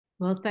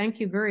Well, thank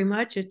you very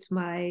much. It's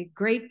my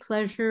great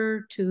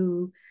pleasure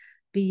to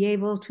be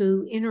able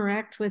to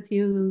interact with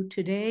you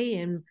today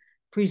and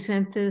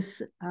present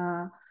this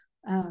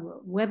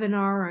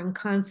webinar on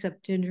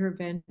concept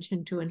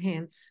intervention to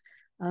enhance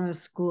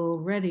school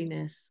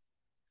readiness.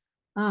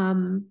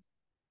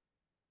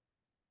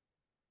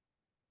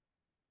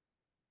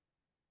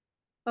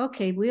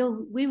 Okay,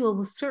 we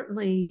will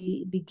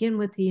certainly begin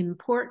with the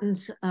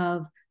importance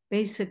of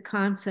basic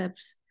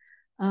concepts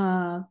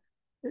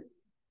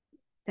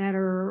that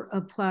are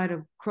applied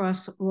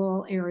across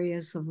all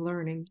areas of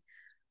learning.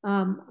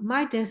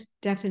 My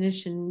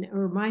definition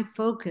or my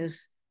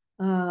focus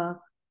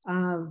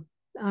on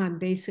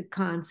basic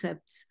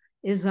concepts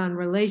is on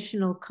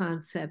relational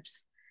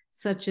concepts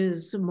such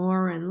as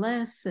more and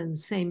less and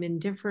same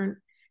and different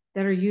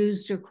that are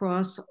used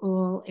across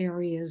all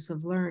areas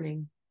of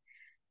learning.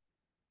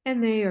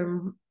 And they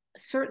are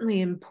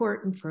certainly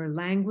important for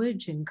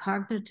language and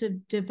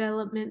cognitive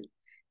development.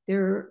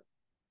 They're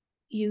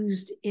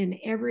used in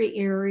every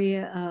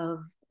area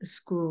of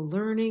school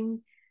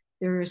learning.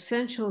 They're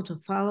essential to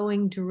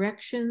following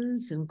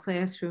directions and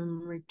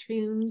classroom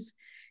routines,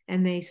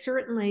 and they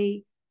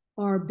certainly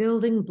are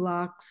building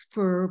blocks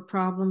for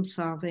problem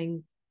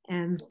solving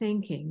and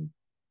thinking.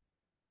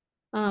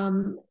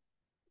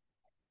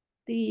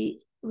 The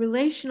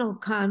relational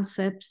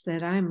concepts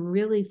that I'm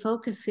really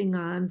focusing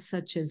on,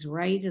 such as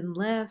right and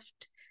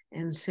left,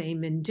 and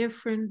same and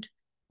different,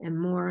 and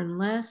more and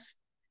less,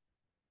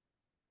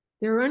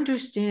 their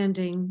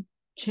understanding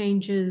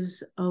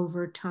changes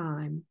over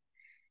time.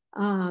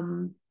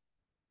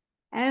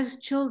 As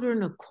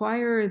children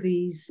acquire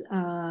these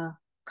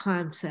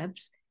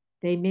concepts,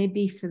 they may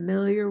be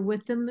familiar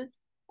with them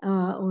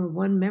or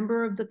one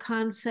member of the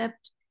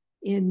concept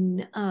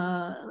in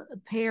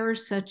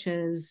pairs such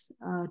as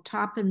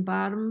top and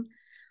bottom.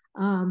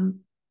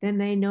 Then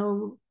they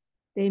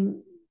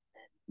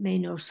may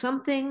know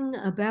something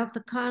about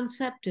the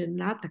concept and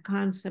not the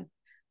concept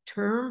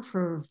term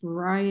for a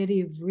variety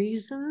of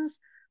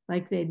reasons,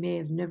 like they may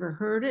have never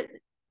heard it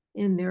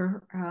in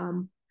their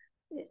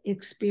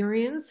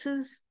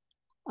experiences.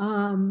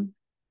 Then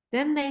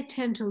they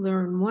tend to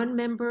learn one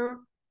member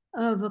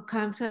of a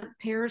concept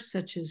pair,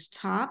 such as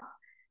top,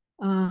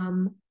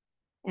 and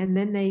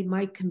then they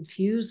might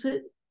confuse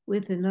it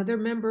with another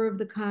member of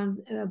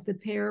the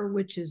pair,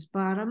 which is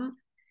bottom.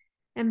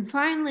 And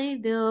finally,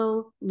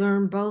 they'll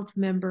learn both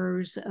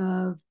members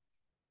of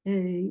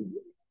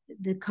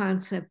the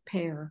concept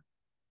pair.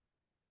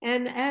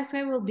 And as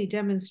I will be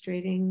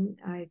demonstrating,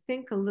 I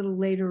think a little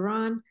later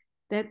on,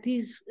 that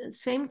these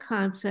same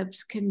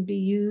concepts can be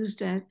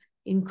used at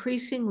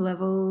increasing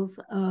levels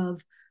of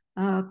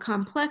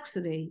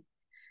complexity.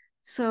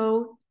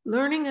 So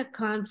learning a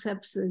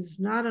concept is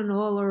not an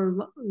all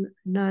or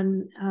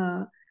none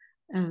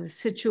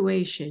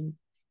situation.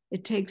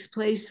 It takes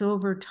place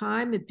over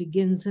time. It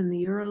begins in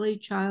the early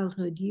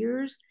childhood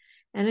years,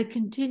 and it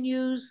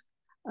continues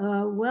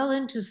well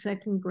into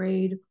second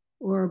grade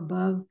or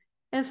above,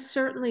 as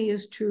certainly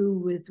is true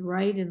with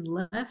right and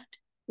left,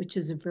 which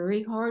is a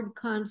very hard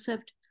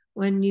concept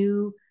when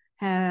you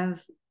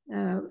have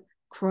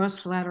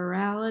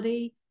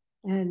cross-laterality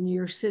and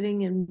you're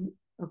sitting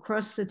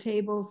across the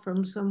table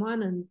from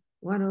someone and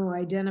want to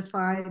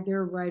identify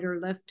their right or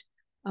left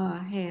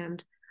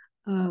hand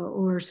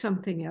or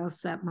something else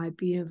that might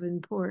be of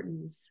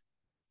importance.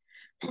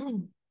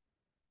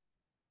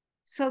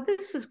 So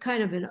this is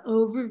kind of an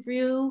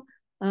overview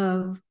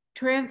of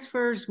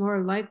transfers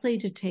more likely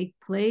to take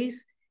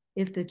place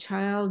if the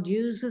child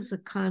uses a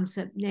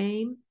concept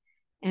name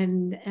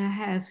and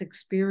has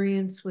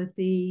experience with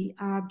the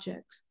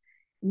objects.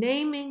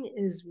 Naming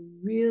is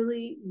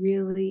really,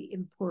 really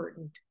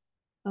important.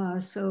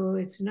 So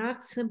it's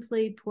not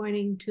simply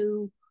pointing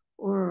to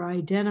or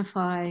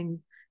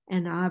identifying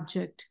an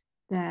object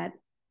that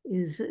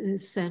is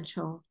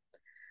essential.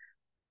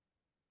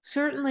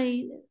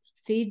 Certainly,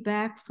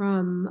 feedback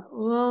from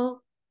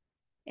all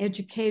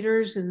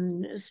educators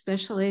and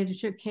special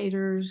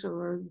educators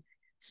or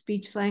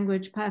speech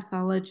language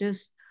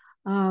pathologists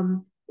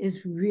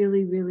is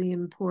really, really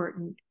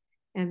important.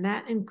 And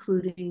that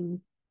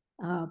including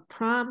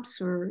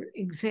prompts or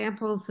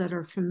examples that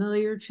are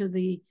familiar to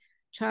the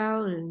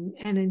child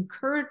and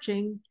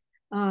encouraging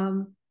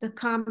the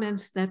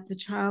comments that the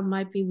child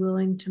might be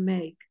willing to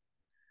make.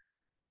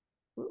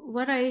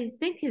 What I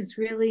think is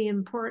really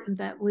important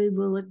that we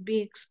will be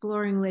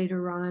exploring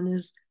later on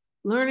is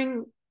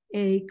learning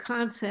a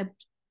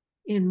concept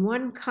in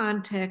one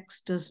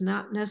context does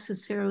not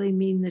necessarily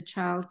mean the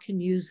child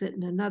can use it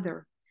in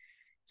another.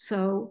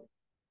 So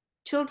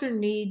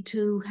children need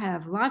to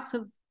have lots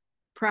of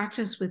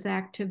practice with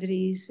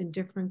activities in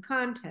different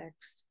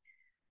contexts.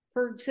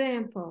 For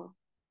example,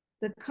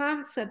 the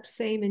concepts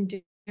same and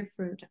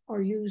different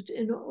are used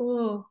in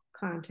all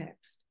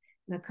contexts,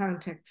 in the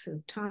context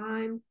of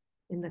time,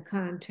 in the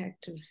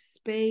context of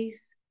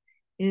space,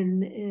 in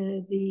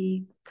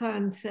the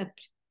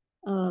concept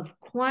of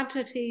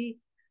quantity,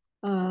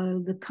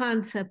 the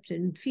concept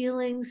in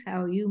feelings,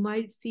 how you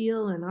might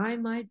feel and I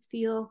might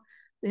feel.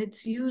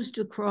 It's used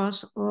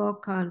across all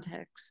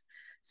contexts.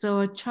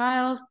 So a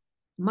child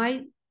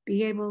might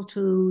be able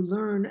to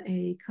learn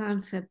a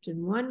concept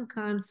in one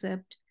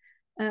context,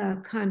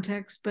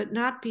 but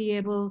not be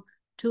able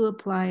to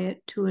apply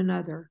it to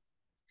another.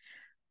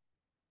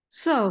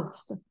 So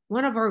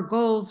one of our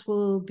goals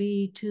will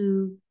be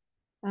to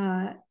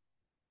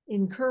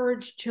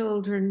encourage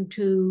children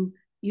to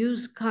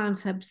use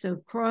concepts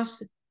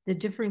across the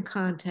different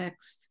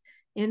contexts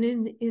and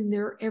in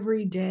their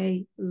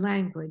everyday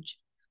language.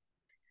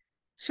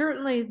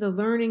 Certainly, the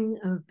learning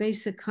of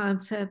basic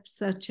concepts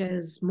such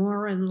as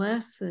more and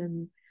less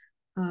and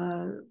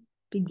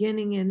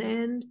beginning and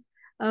end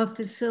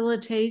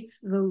facilitates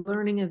the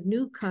learning of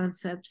new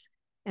concepts,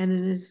 and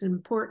it is an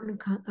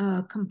important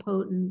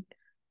component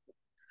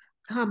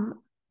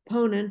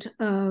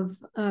of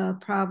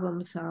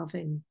problem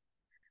solving.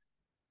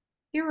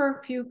 Here are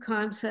a few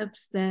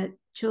concepts that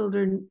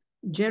children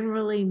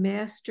generally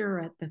master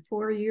at the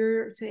 4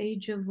 years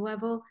age of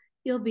level.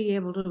 You'll be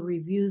able to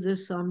review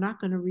this, so I'm not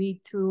going to read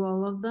through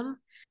all of them.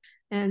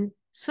 And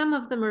some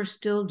of them are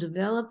still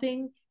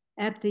developing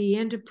at the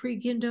end of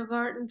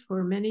pre-kindergarten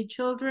for many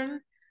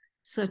children,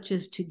 such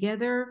as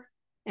together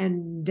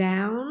and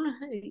down,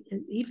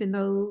 even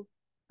though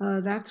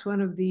that's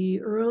one of the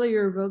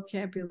earlier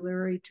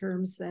vocabulary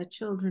terms that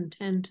children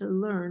tend to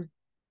learn.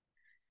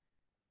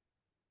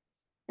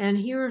 And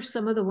here are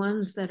some of the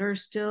ones that are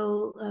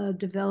still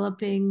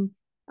developing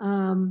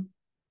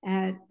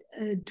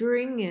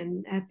during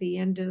and at the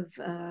end of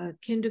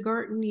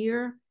kindergarten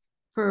year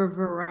for a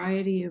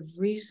variety of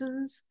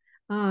reasons,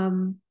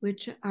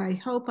 which I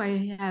hope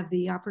I have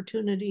the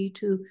opportunity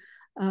to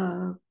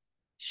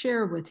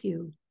share with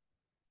you.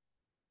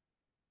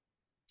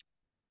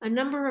 A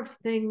number of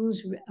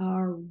things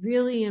are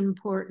really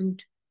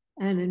important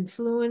and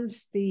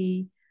influence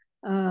the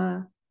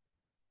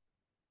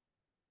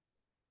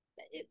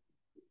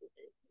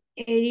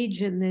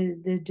age and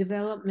the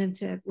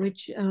development at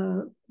which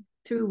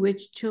through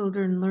which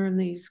children learn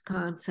these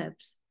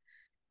concepts.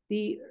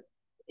 The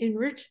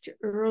enriched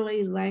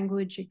early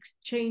language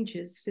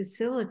exchanges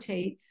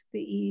facilitates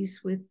the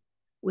ease with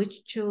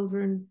which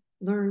children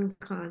learn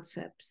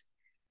concepts.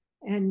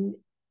 And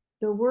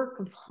the work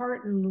of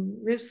Hart and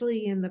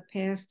Risley in the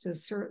past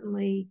has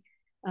certainly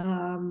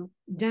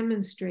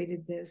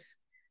demonstrated this.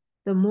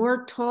 The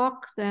more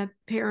talk that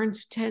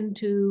parents tend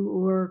to,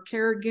 or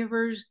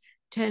caregivers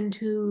tend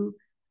to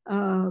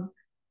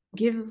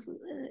give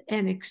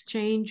and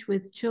exchange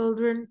with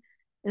children,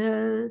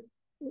 the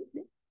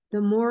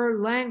more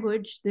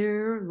language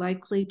they're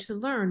likely to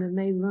learn. And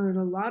they learn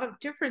a lot of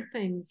different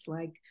things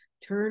like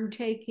turn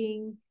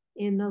taking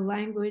in the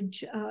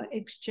language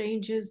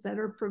exchanges that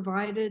are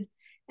provided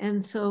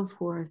and so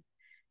forth.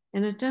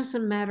 And it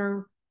doesn't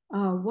matter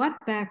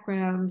what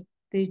background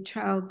the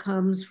child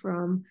comes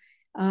from,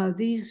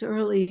 these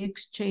early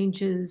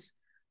exchanges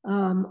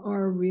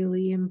are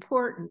really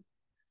important.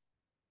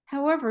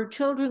 However,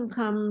 children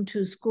come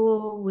to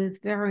school with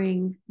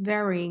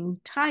varying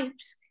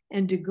types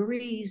and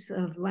degrees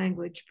of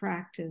language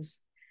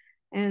practice.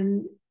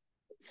 And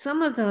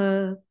some of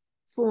the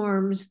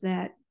forms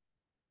that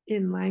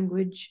in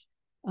language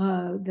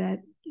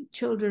that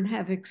children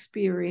have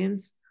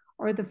experienced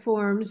are the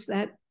forms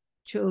that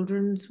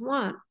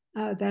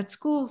that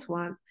schools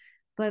want,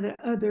 but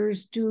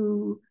others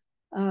do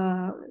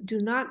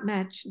not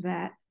match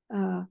that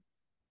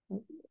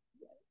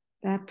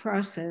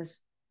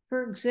process.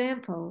 For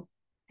example,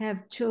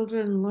 have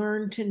children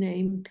learned to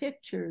name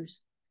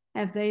pictures?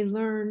 Have they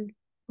learned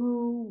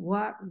who,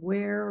 what,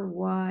 where,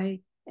 why,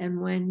 and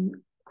when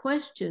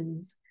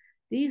questions?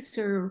 These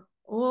are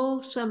all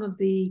some of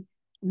the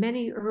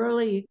many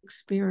early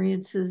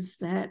experiences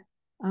that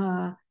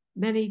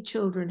many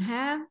children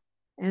have,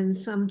 and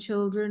some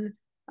children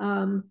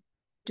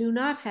do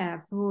not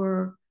have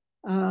for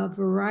a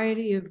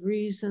variety of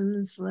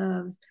reasons,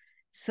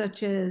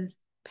 such as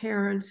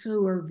parents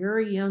who are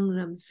very young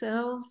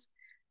themselves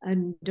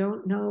and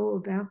don't know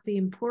about the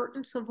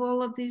importance of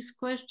all of these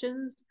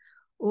questions,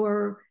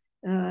 or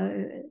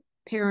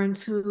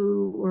parents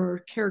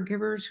or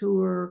caregivers who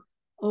are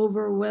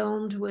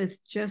overwhelmed with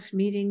just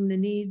meeting the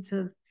needs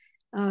of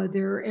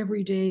their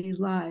everyday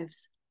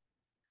lives.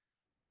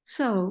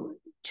 So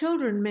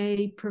children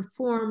may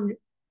perform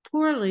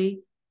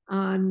poorly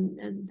on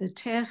the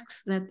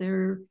tasks that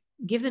they're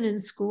given in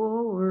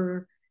school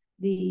or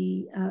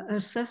the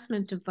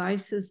assessment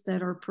devices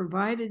that are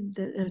provided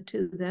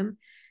to them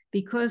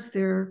because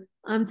they're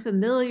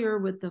unfamiliar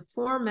with the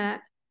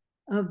format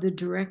of the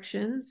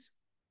directions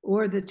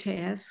or the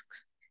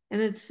tasks.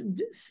 And it's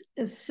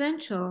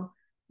essential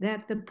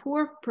that the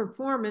poor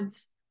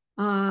performance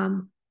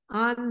on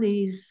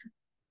these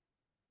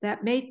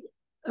that may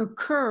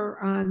occur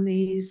on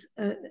these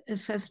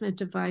assessment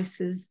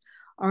devices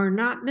are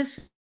not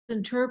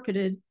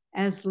misinterpreted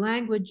as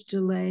language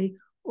delay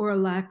or a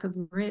lack of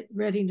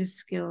readiness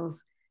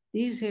skills.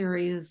 These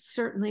areas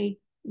certainly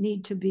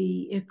need to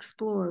be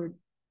explored.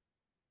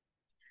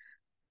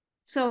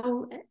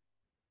 So,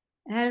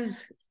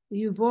 as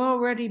you've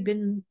already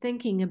been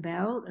thinking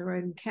about,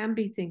 or can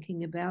be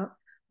thinking about,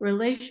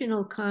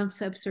 Relational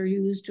concepts are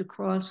used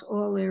across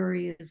all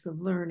areas of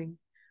learning: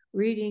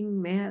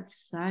 reading, math,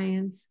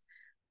 science,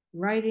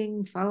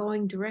 writing,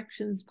 following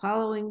directions,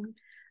 problem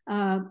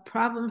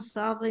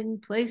solving,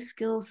 play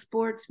skills,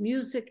 sports,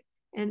 music,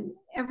 and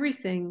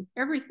everything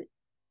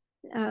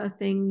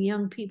thing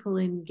young people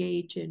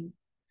engage in.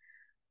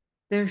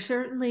 They're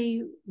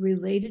certainly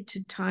related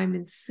to time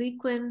and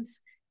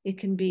sequence. It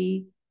can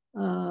be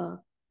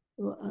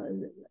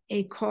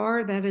a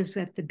car that is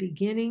at the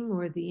beginning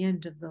or the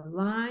end of the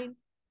line,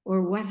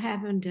 or what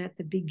happened at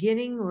the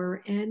beginning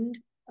or end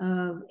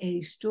of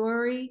a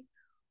story,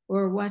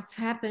 or what's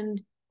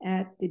happened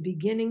at the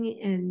beginning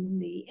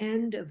and the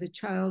end of a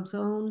child's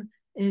own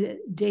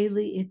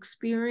daily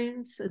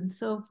experience, and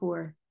so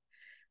forth.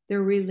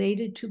 They're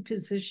related to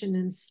position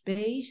in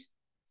space,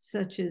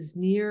 such as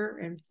near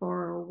and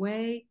far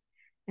away,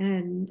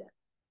 and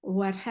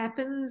what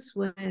happens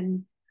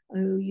when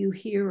you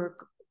hear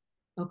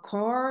a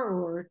car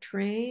or a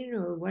train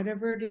or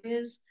whatever it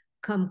is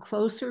come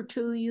closer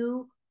to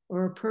you,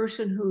 or a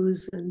person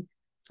who's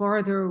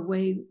farther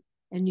away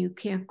and you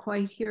can't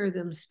quite hear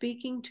them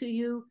speaking to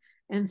you,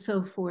 and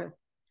so forth.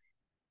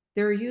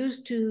 They're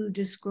used to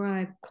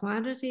describe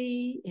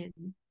quantity and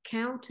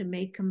count and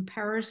make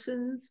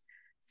comparisons,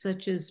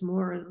 such as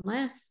more and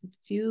less,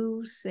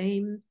 few,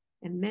 same,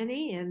 and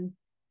many. And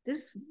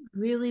this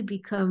really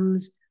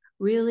becomes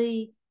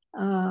really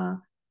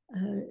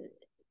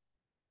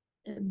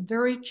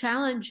very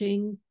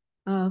challenging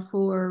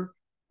for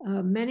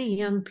many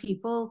young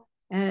people,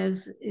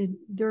 as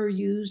they're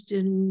used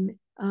in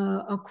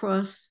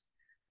across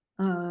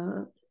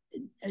a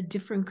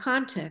different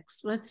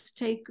context. Let's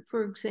take,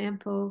 for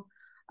example,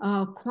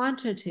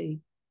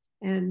 quantity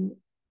and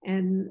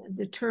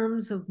the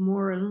terms of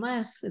more and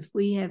less. If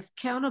we have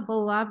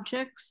countable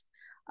objects,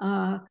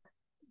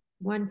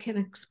 one can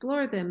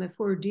explore them. If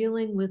we're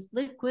dealing with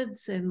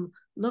liquids and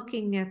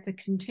looking at the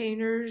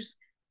containers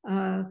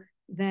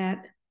that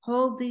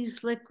hold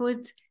these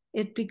liquids,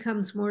 it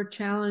becomes more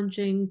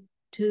challenging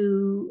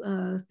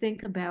to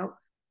think about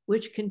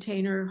which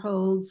container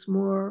holds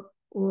more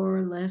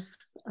or less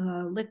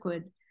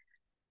liquid.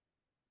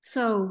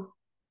 So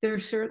they're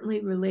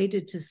certainly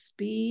related to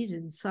speed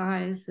and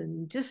size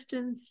and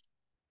distance,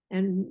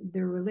 and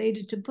they're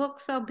related to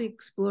books. I'll be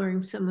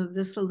exploring some of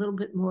this a little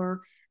bit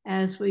more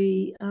as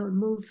we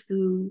move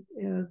through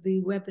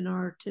the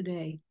webinar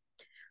today.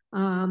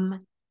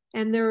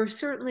 And they're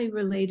certainly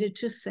related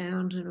to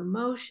sound and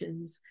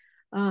emotions,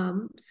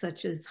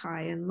 such as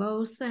high and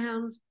low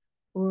sounds,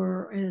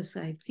 or as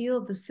I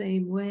feel the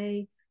same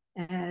way,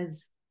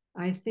 as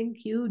I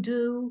think you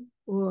do,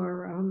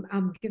 or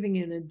I'm giving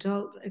an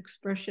adult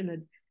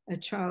expression. A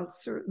child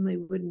certainly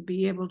wouldn't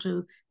be able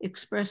to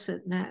express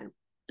it in that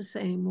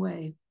same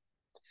way.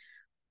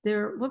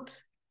 They're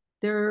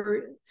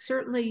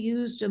certainly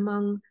used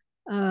among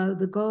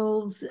the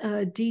goals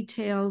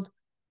detailed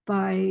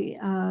by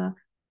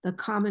the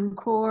Common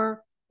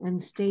Core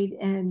and state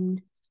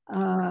and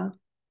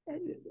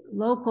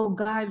local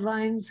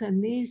guidelines,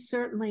 and these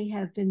certainly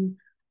have been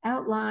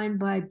outlined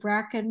by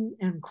Bracken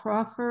and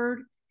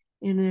Crawford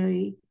in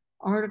a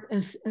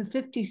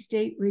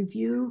 50-state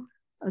review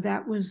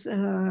that was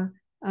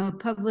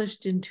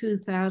published in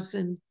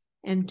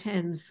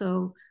 2010.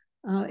 So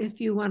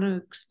if you want to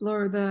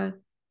explore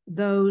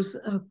those,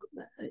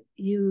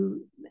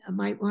 you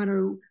might want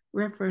to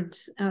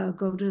reference,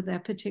 go to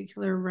that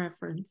particular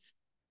reference.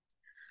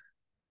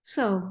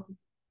 So,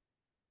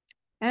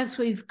 as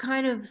we've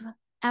kind of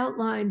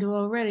outlined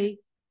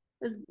already,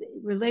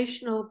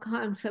 relational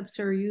concepts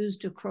are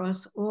used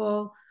across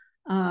all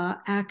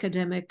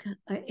academic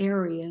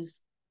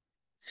areas.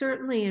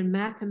 Certainly in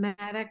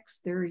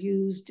mathematics, they're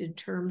used in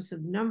terms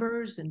of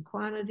numbers and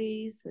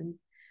quantities and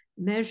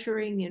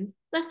measuring. And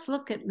let's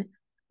look at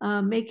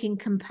making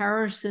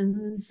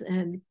comparisons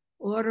and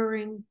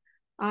ordering.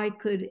 I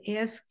could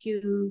ask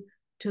you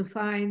to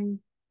find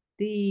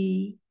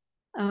the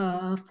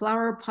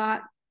flower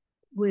pot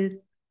with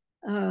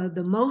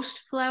the most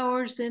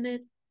flowers in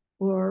it,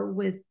 or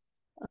with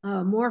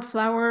more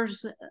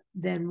flowers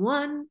than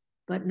one,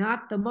 but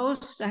not the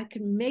most. I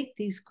can make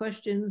these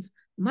questions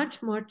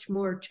much, much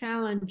more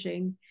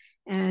challenging,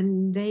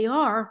 and they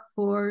are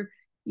for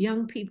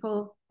young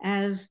people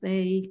as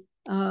they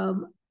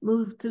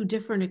move through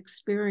different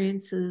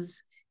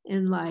experiences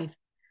in life.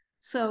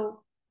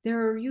 So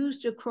they're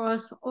used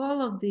across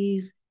all of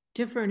these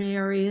different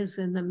areas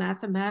in the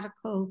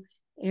mathematical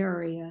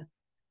area.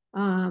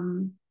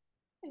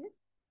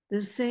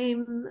 The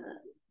same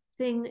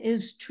thing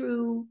is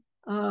true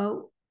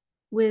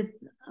with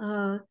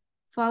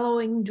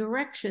following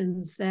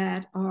directions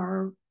that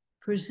are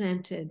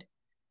presented.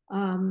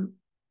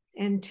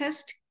 And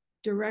test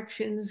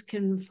directions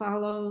can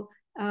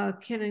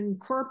can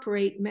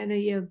incorporate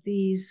many of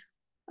these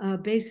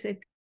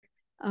basic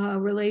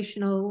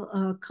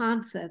relational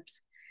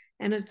concepts.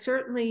 And it's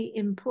certainly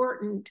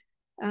important.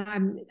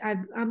 I'm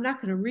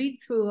not going to read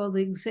through all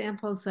the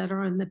examples that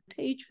are on the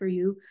page for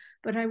you,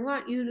 but I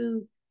want you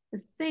to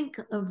think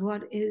of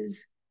what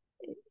is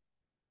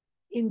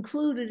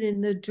included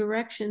in the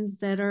directions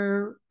that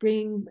are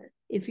being,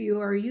 if you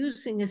are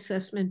using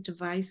assessment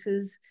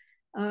devices,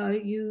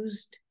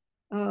 used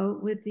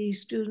with the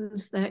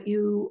students that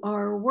you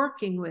are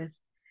working with.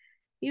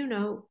 You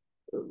know,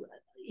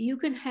 you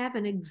can have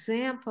an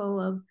example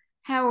of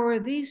how are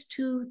these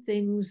two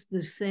things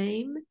the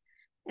same?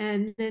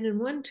 And then in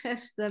one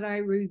test that I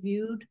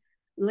reviewed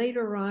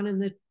later on in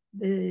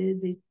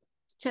the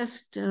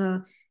test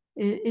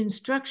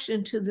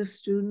instruction to the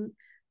student,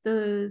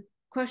 the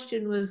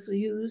question was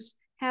used,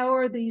 how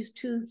are these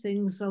two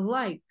things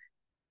alike?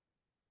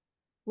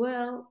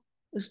 Well,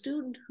 a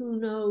student who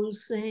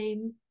knows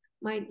same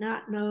might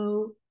not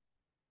know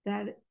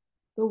that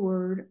the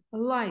word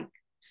alike.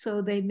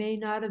 So they may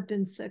not have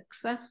been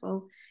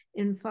successful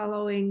in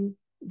following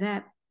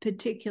that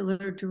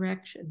particular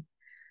direction.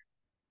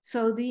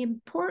 So the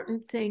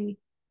important thing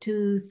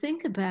to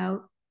think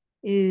about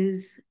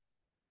is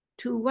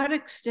to what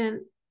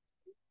extent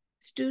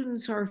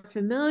students are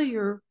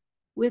familiar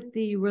with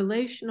the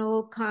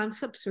relational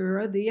concepts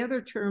or the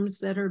other terms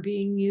that are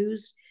being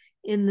used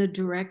in the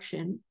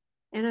direction.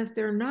 And if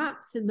they're not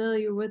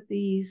familiar with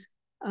these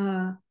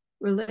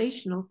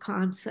relational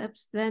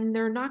concepts, then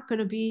they're not going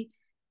to be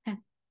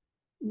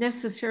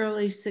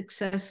necessarily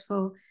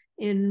successful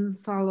in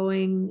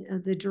following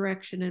the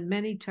direction. And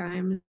many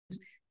times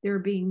they're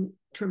being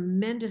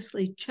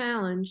tremendously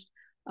challenged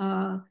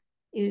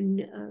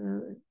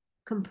in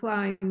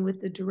complying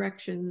with the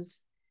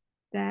directions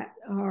that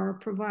are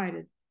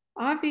provided.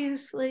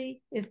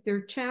 Obviously, if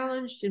they're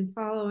challenged in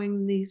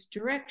following these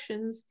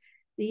directions,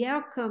 the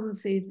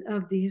outcomes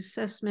of the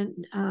assessment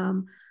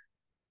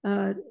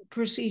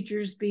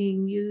procedures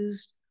being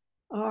used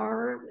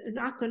are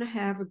not going to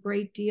have a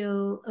great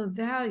deal of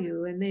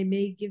value, and they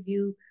may give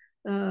you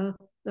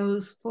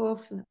those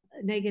false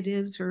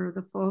negatives or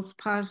the false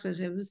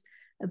positives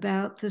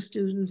about the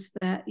students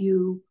that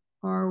you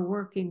are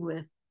working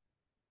with.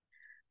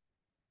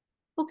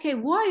 Okay,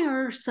 why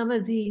are some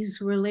of these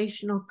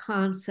relational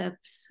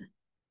concepts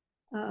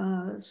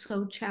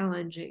so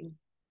challenging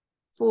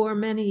for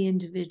many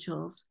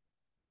individuals?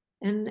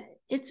 And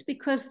it's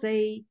because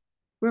they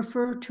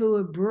refer to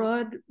a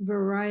broad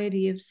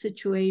variety of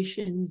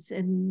situations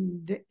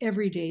in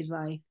everyday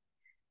life.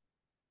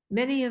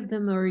 Many of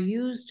them are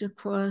used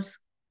across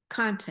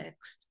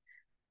context,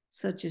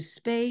 such as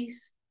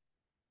space,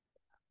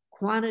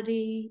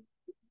 quantity,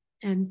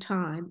 and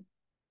time.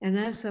 And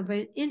as I've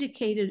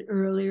indicated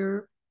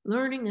earlier,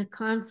 learning a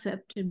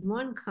concept in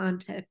one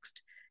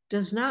context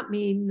does not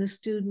mean the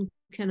student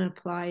can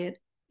apply it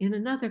in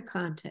another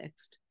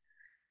context.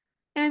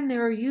 And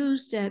they're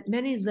used at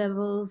many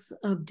levels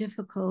of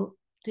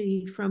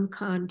difficulty, from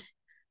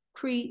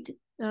concrete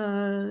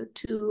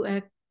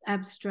to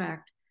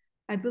abstract.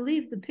 I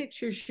believe the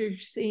pictures you're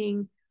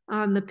seeing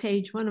on the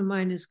page, one of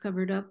mine is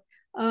covered up,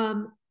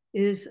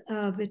 is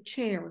of a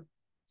chair.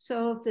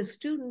 So if the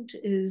student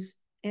is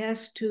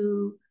asked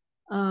to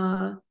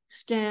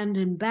stand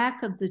in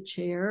back of the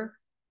chair,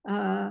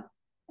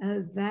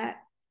 that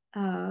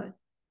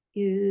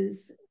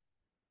is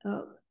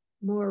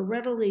more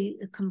readily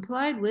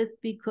complied with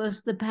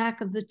because the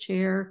back of the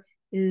chair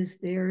is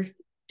there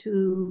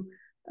to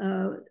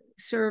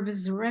serve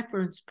as a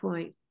reference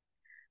point.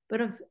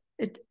 But if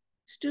a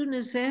student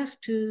is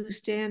asked to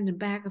stand in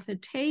back of a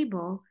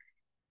table,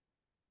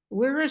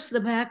 where is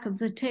the back of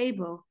the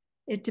table?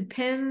 It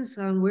depends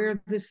on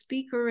where the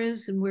speaker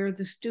is and where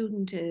the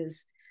student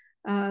is.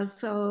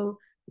 So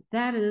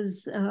that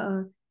is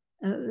an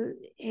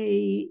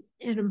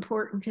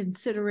important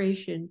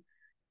consideration,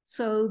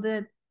 so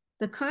that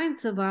the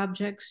kinds of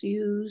objects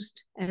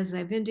used, as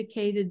I've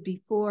indicated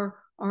before,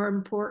 are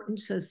important,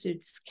 so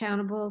it's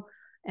countable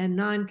and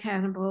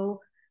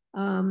non-countable,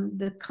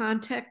 the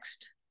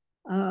context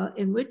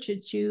in which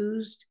it's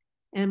used,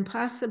 and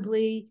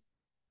possibly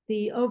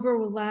the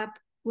overlap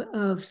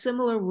of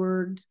similar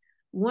words,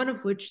 one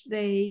of which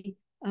a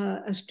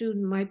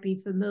student might be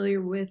familiar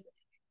with,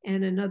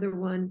 and another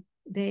one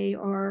they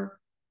are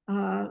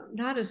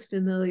not as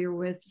familiar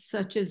with,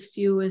 such as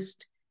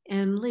fewest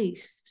and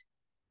least,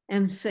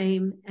 and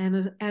same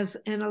and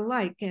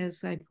alike,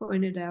 as I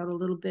pointed out a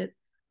little bit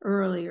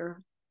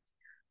earlier.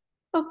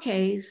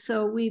 Okay,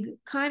 so we've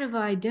kind of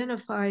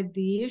identified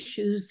the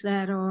issues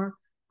that are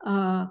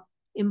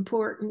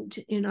important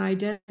in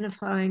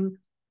identifying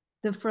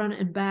the front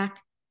and back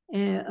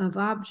of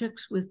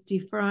objects with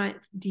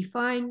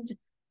defined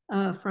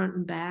front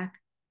and back,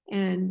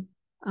 and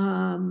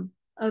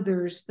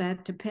others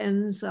that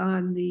depends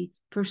on the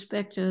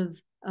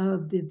perspective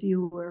of the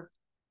viewer.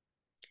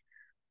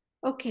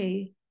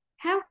 Okay,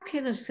 how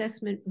can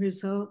assessment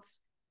results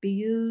be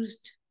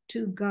used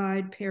to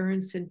guide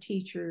parents and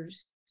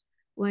teachers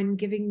when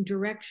giving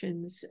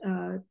directions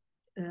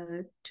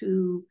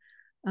to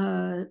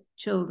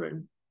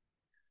children?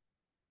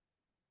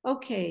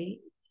 Okay,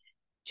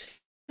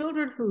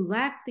 children who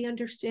lack the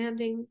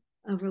understanding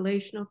of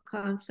relational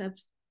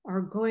concepts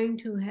are going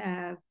to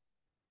have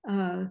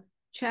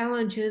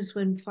challenges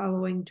when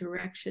following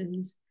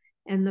directions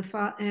and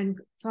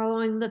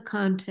following the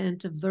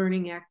content of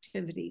learning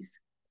activities.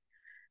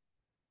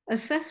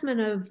 assessment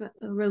of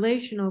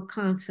relational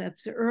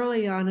concepts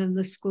early on in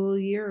the school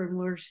year, and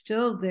we're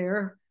still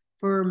there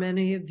for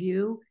many of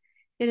you,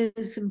 it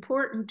is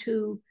important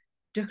to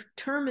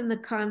determine the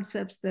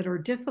concepts that are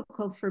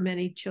difficult for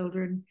many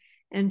children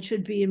and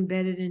should be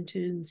embedded into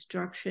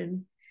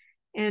instruction,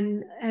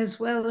 and as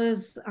well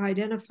as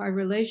identify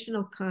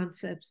relational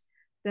concepts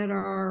that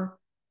are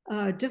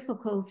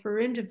difficult for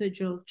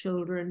individual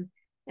children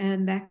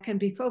and that can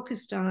be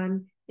focused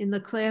on in the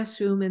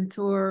classroom and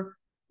for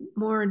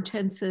more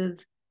intensive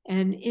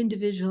and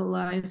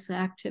individualized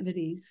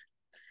activities.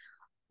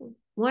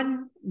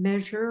 One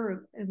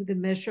measure, the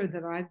measure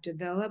that I've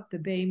developed, the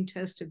Boehm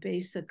test of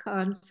basic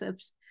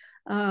concepts,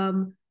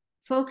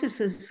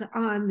 focuses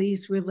on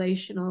these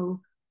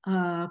relational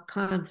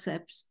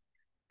concepts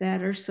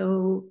that are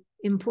so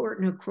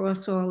important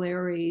across all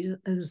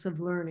areas of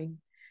learning.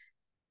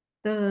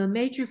 The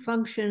major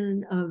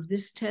function of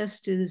this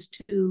test is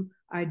to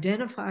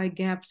identify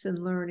gaps in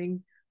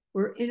learning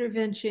where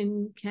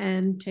intervention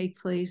can take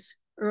place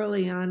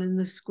early on in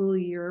the school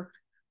year,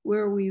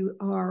 where we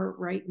are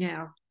right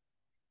now,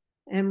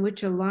 and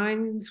which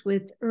aligns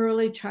with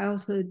early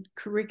childhood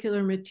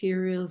curricular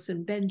materials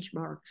and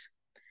benchmarks.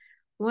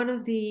 One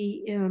of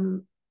the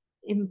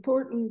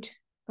important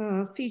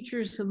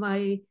features of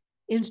my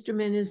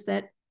instrument is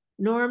that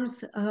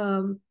norms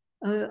of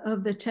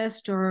the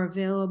test are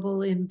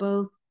available in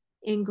both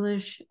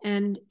English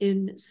and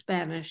in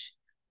Spanish.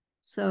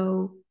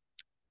 So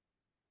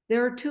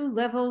there are two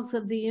levels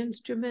of the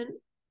instrument.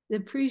 The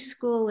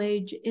preschool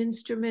age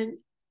instrument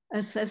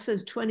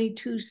assesses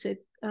 22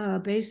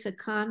 basic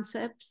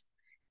concepts,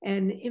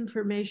 and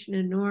information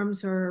and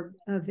norms are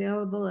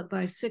available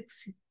by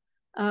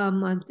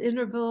 6-month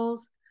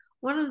intervals.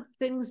 One of the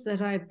things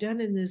that I've done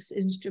in this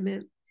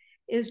instrument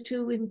is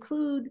to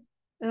include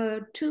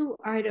 2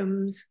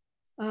 items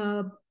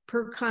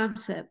per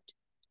concept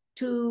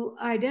to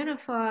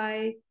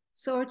identify,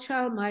 so a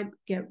child might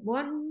get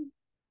one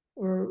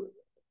or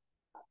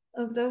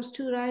of those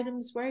 2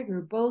 items right,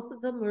 or both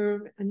of them,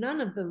 or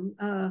none of them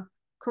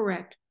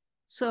correct.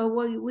 So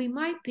we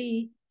might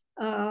be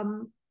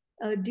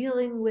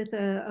dealing with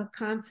a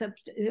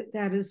concept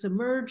that is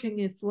emerging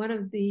if one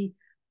of the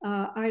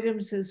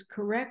items is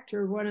correct,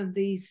 or one of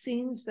the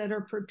scenes that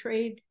are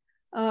portrayed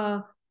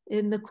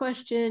in the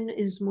question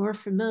is more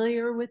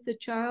familiar with the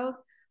child,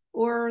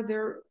 or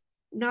they're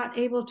not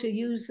able to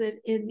use it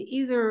in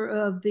either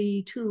of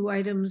the 2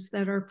 items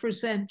that are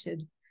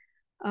presented.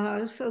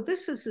 So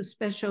this is a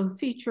special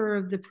feature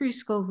of the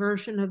preschool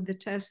version of the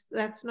test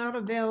that's not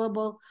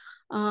available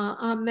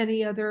on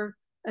many other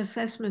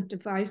assessment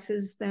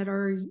devices that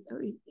are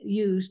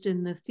used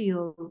in the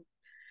field.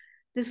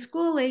 The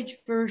school age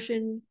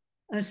version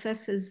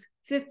assesses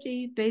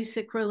 50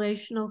 basic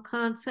relational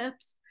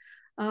concepts.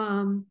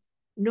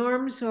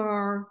 Norms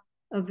are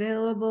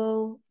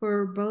available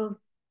for both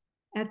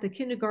at the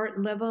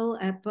kindergarten level,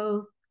 at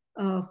both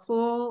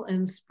fall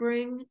and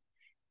spring.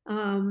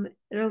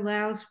 It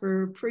allows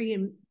for pre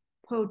and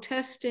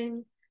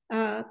post-testing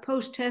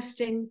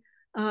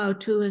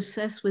to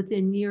assess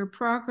within year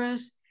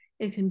progress.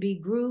 It can be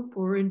group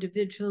or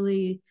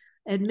individually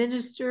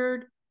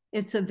administered.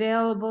 It's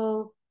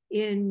available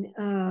in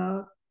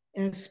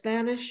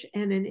Spanish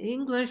and in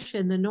English,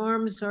 and the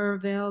norms are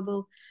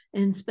available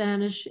in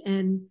Spanish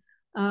and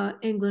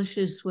English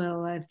as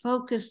well. I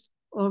focused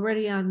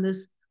already on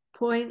this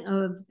point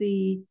of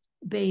the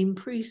Boehm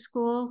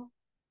preschool.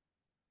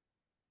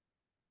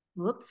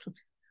 Whoops.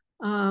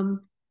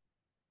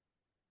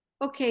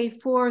 Okay,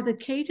 for the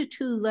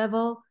K-2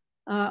 level,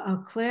 a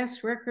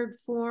class record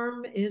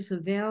form is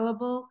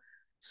available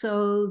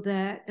so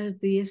that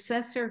the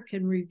assessor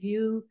can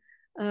review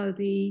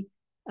the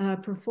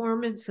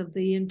performance of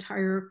the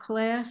entire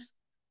class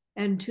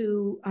and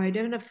to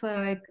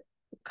identify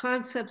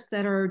concepts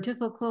that are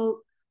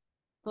difficult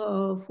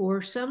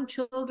for some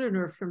children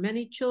or for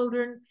many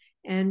children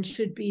and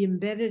should be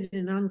embedded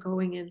in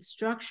ongoing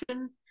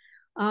instruction.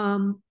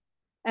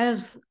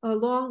 As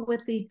along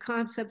with the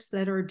concepts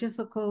that are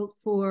difficult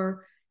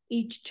for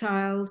each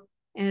child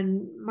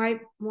and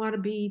might want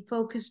to be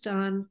focused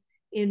on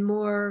in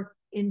more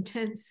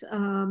intense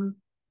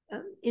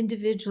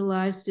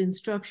individualized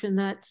instruction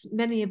that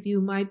many of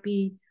you might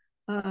be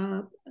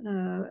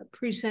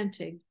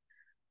presenting.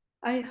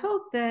 I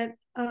hope that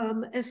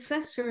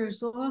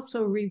assessors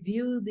also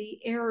review the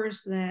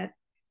errors that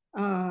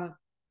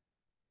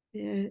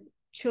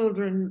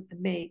children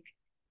make.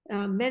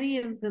 Many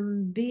of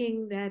them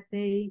being that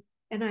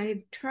and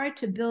I've tried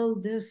to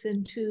build this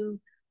into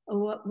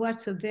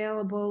what's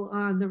available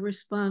on the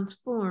response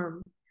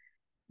form.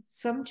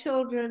 Some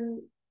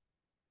children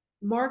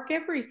mark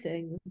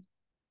everything,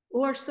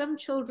 or some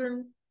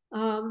children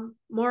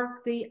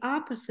mark the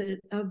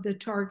opposite of the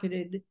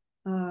targeted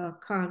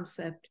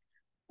concept.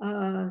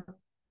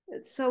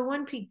 So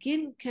one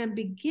can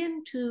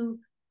begin to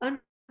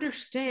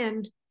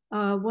understand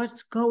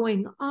what's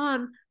going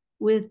on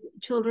with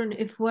children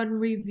if one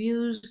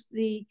reviews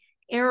the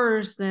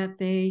errors that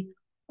they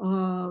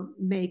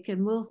make.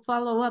 And we'll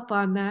follow up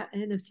on that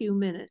in a few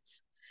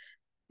minutes.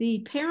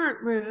 the parent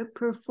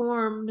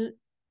form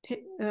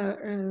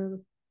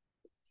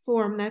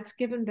that's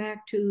given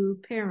back to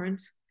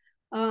parents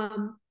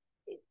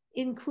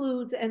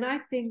includes, and I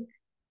think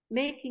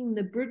making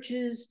the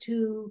bridges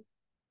to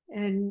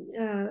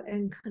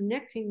and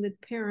connecting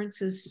with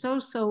parents is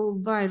so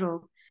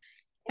vital.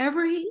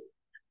 Every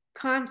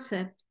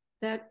concept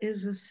that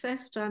is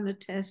assessed on the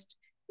test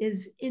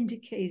is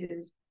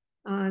indicated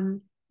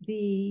on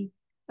the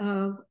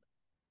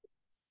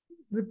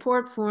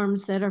report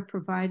forms that are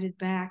provided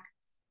back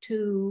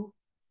to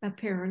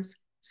parents.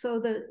 So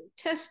the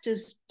test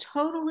is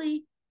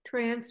totally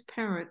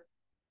transparent.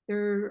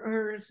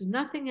 There is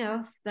nothing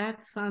else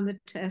that's on the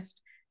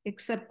test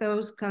except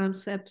those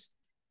concepts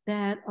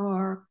that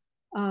are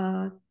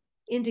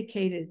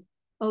indicated,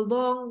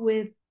 along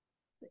with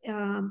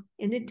an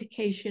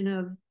indication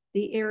of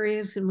the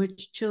areas in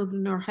which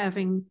children are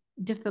having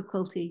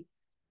difficulty.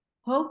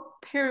 On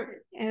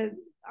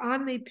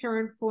the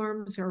parent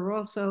forms are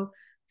also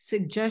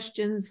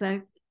suggestions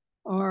that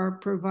are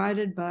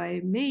provided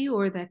by me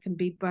or that can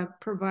be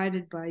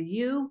provided by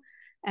you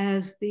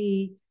as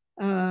the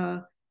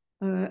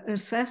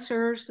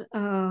assessors,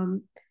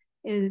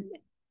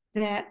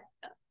 that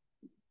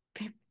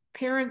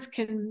parents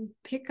can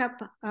pick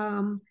up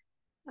on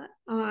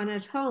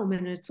at home.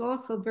 And it's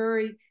also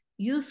very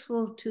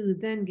useful to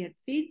then get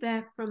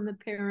feedback from the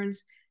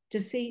parents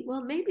to see,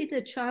 well, maybe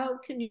the child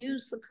can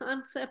use the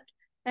concept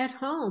at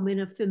home in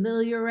a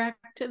familiar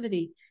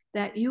activity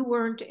that you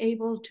weren't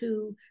able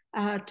to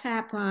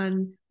tap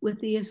on with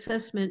the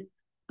assessment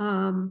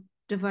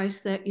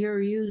device that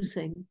you're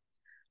using.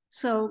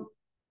 So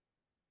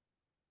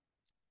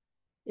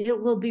it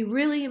will be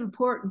really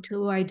important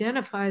to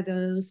identify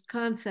those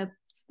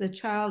concepts the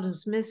child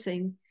is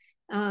missing,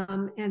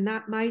 and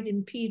that might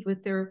impede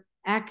with their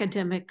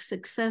academic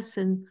success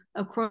and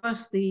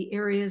across the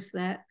areas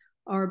that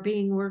are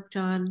being worked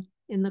on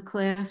in the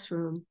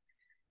classroom.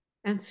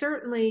 And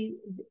certainly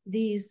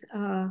these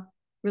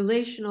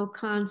relational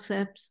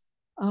concepts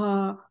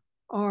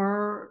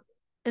are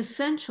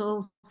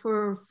essential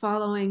for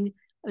following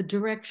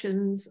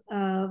directions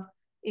of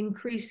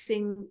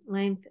increasing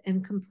length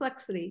and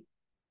complexity,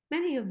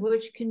 many of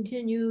which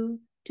continue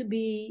to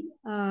be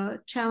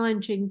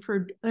challenging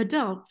for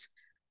adults.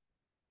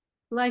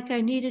 Like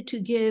I needed to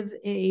give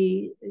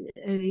a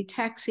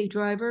taxi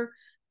driver,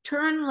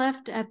 turn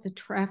left at the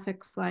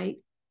traffic light,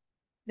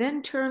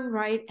 then turn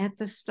right at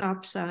the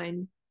stop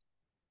sign,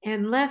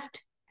 and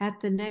left at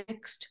the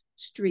next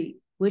street,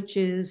 which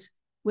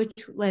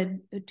led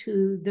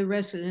to the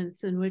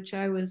residence in which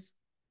I was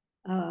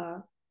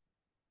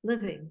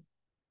living.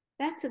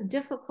 That's a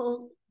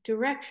difficult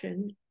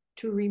direction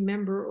to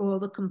remember all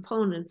the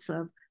components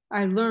of.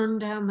 I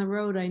learned down the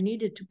road I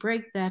needed to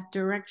break that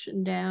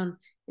direction down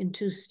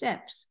into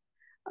steps,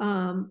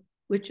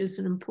 which is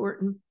an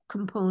important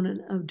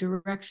component of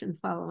direction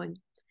following.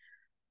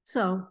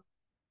 So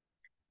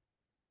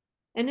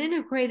an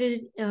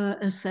integrated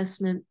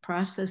assessment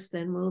process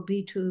then will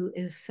be to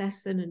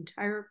assess an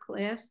entire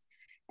class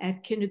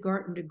at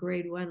kindergarten to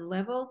grade 1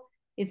 level.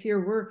 If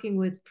you're working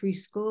with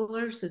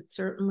preschoolers, it's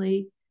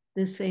certainly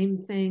the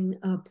same thing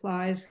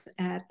applies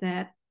at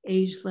that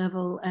age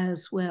level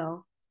as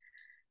well.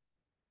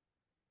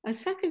 A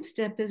second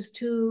step is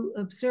to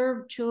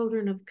observe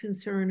children of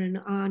concern in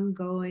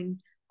ongoing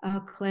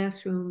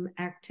classroom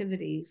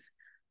activities.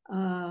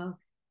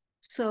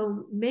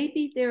 So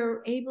maybe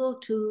they're able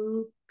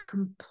to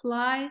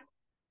comply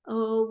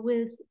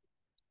with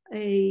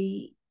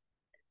a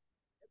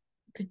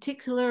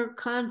particular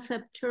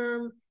concept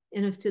term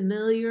in a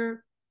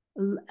familiar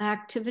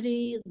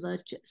activity,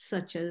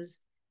 such as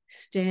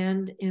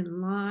stand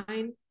in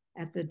line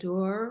at the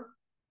door.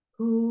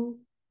 Who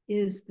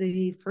is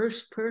the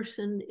first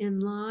person in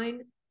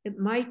line? It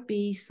might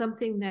be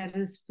something that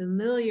is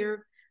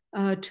familiar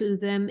to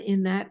them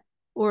in that,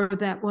 or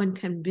that one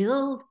can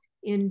build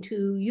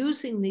into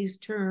using these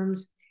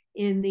terms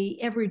in the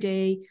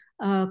everyday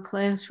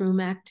classroom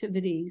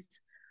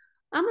activities.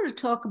 I'm going to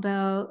talk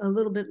about a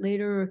little bit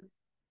later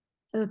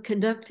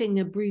conducting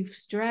a brief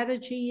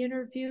strategy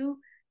interview,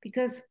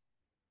 because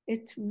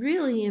it's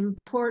really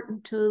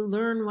important to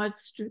learn what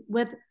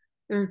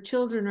their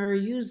children are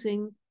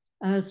using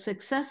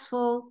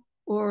successful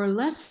or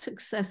less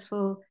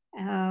successful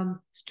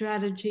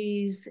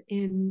strategies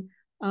in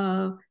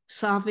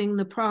solving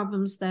the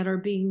problems that are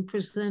being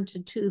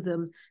presented to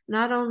them,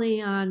 not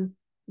only on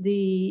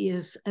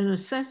an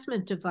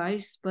assessment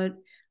device, but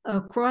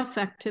across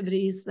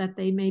activities that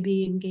they may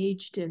be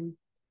engaged in.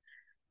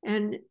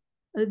 And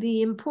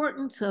the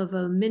importance of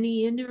a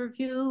mini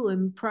interview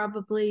and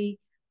probably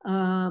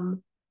a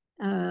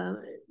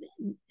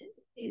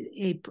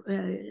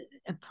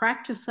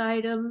practice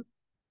item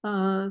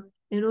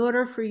in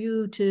order for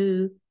you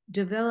to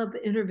develop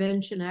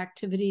intervention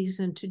activities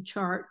and to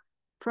chart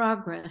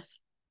progress.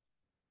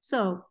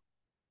 So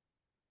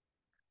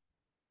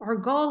our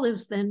goal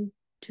is then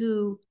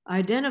to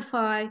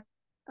identify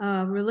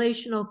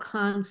relational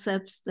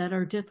concepts that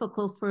are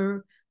difficult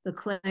for the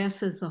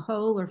class as a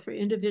whole or for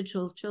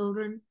individual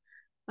children,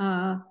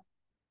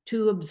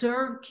 to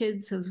observe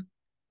kids of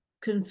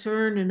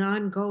concern and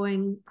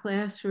ongoing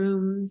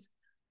classrooms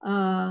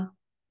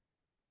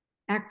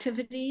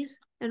activities,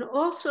 and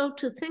also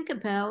to think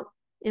about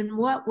in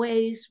what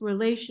ways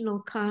relational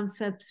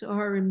concepts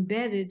are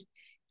embedded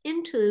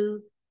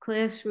into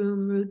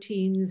classroom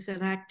routines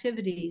and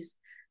activities,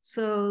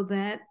 so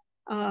that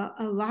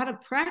a lot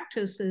of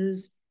practice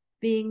is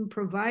being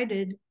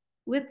provided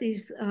with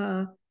these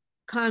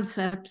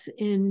concepts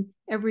in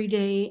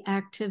everyday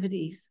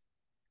activities,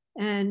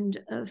 and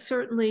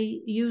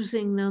certainly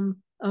using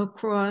them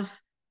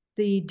across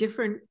the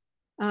different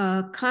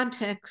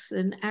contexts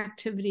and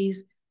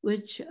activities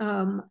which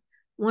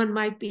one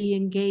might be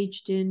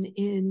engaged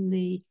in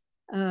the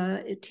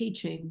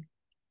teaching.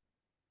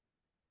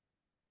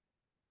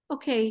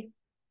 Okay,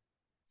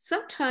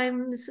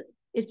 sometimes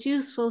it's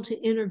useful to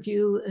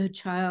interview a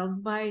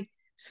child by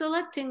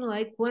selecting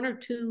like one or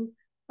two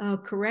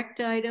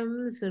correct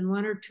items and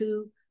one or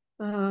two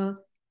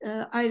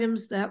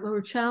items that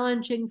were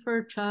challenging for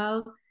a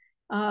child,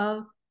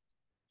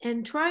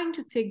 and trying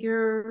to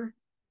figure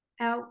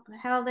out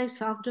how they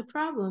solved a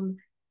problem.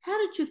 How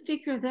did you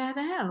figure that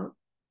out?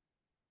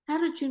 How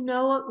did you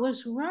know it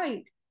was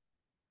right?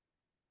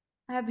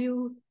 Have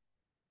you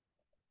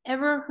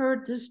ever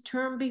heard this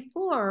term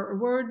before or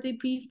word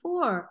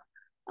before?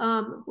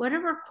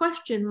 Whatever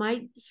question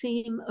might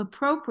seem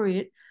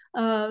appropriate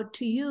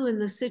to you in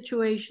the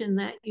situation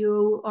that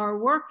you are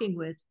working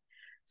with,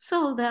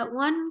 so that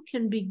one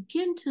can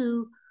begin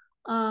to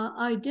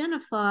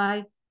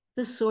identify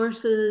the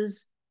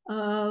sources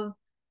of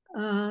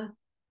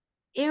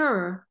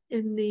error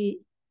in the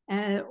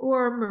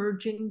or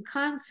emerging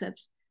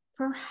concepts.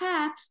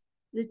 Perhaps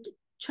the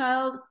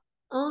child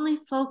only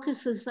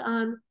focuses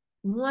on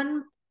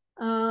one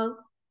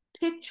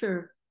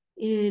picture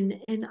in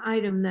an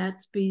item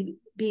that's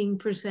being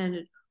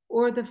presented,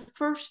 or the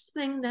first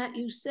thing that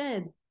you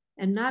said,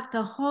 and not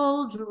the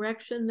whole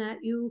direction that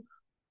you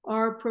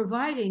are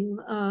providing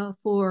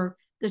for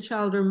the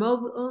child, or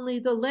only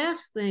the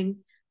last thing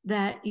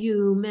that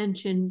you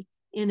mentioned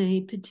in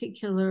a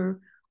particular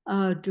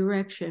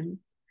direction.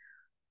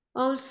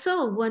 Oh,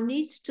 so one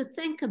needs to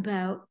think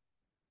about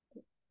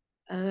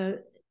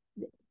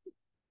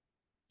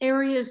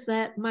areas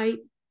that might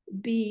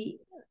be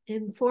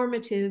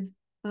informative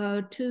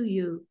to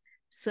you,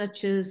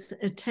 such as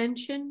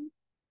attention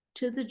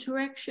to the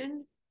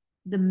direction,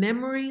 the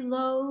memory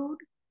load,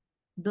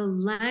 the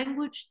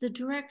language the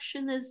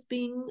direction is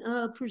being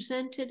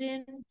presented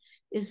in.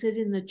 Is it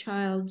in the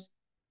child's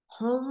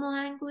home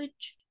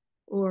language,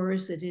 or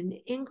is it in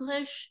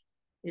English?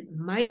 It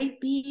might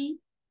be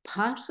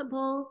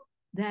possible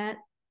that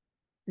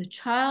the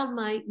child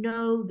might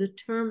know the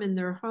term in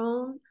their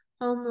home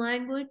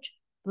language,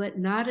 but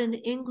not in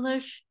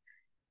English.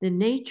 The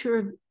nature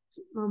of,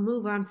 we'll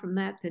move on from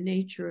that, the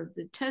nature of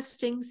the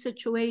testing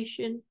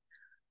situation,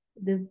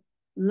 the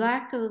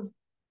lack of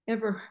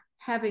ever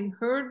having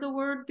heard the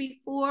word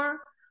before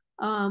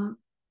in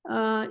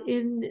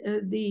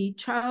the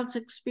child's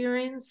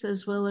experience,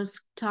 as well as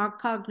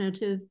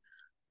cognitive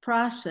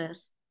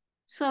process.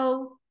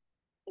 So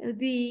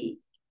the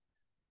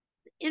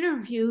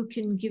interview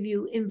can give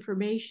you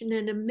information,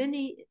 and a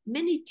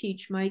mini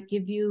teach might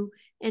give you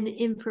an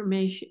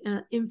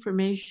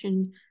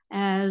information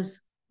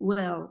as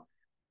well.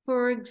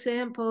 For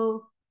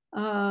example,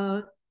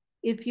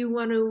 if you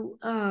want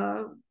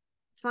to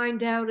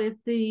find out if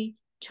the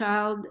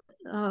child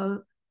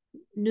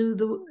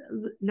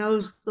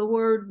knows the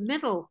word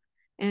middle,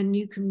 and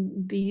you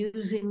can be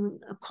using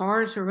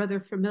cars or other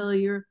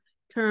familiar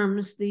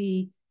terms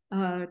the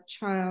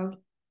child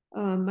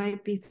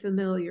might be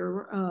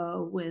familiar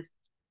with.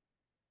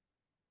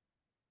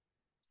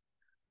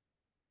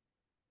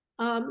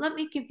 Let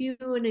me give you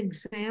an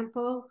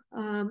example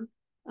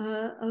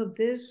of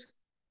this.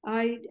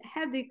 I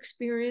had the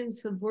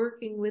experience of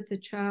working with a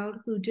child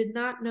who did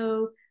not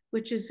know,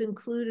 which is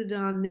included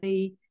on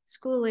the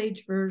school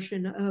age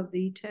version of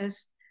the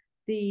test,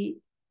 the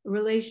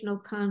relational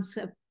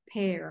concept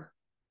pair.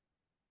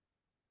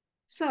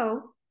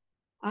 So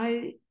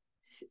I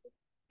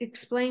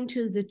explained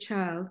to the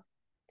child,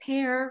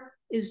 pair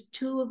is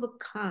two of a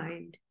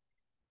kind.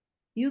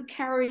 You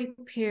carry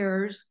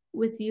pairs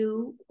with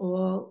you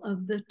all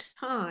of the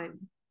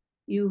time.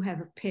 You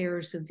have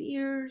pairs of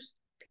ears,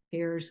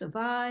 pairs of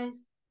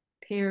eyes,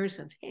 pairs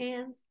of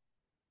hands,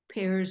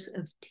 pairs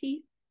of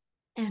teeth,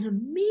 and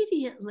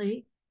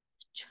immediately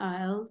the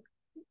child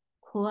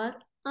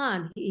caught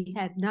on. He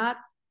had not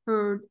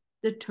heard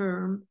the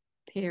term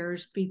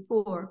pairs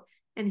before,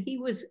 and he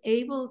was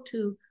able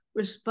to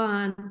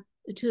respond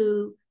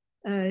to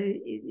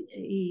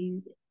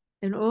an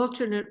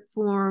alternate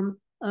form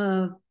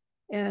of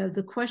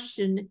the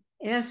question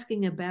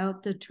asking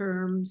about the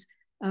term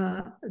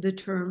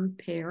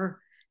pair.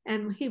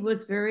 And he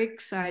was very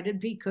excited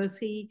because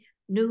he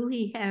knew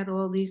he had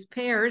all these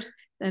pairs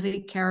that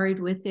he carried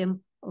with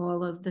him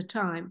all of the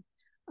time.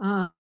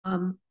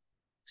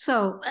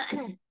 So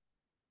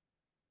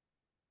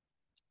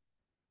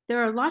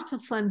there are lots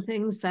of fun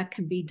things that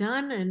can be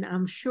done, and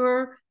I'm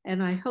sure,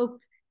 and I hope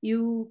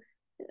you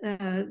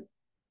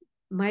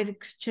might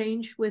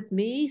exchange with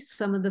me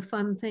some of the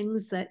fun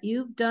things that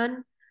you've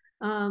done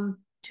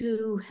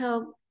to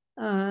help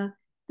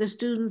the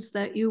students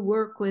that you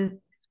work with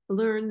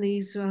learn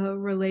these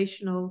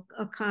relational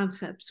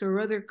concepts or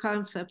other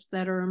concepts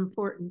that are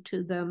important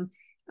to them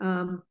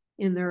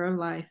in their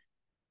life.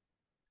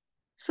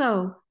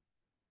 So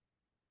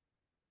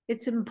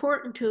it's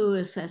important to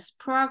assess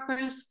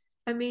progress.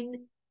 I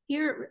mean,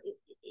 here,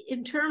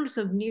 in terms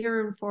of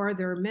near and far,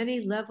 there are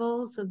many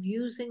levels of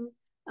using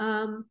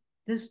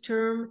this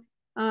term.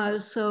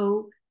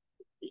 So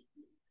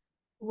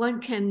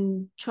one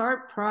can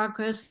chart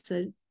progress.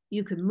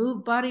 You can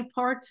move body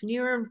parts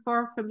near and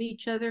far from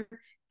each other.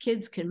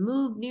 Kids can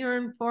move near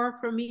and far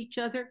from each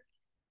other.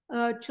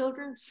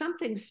 Children,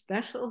 something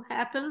special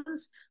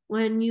happens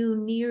when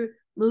you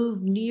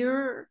move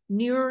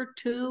nearer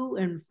to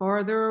and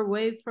farther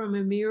away from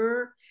a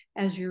mirror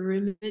as your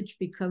image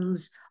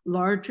becomes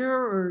larger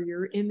or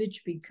your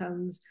image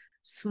becomes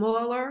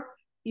smaller.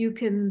 You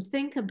can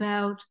think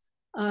about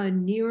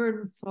near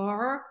and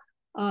far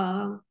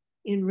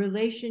in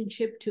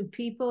relationship to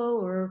people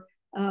or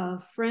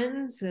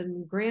friends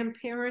and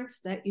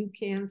grandparents that you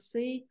can't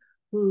see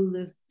who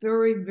live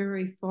very,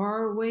 very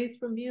far away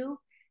from you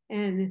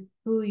and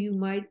who you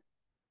might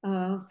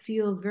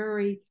feel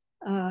very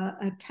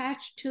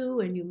attached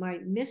to, and you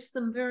might miss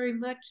them very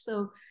much.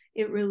 So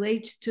it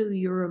relates to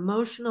your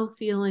emotional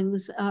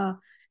feelings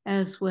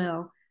as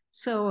well.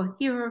 So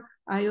here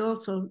I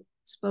also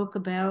spoke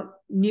about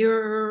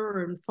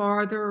nearer and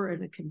farther,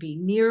 and it can be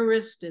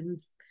nearest and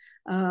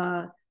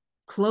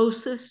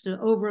closest,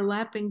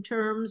 overlapping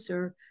terms,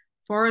 or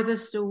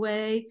farthest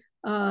away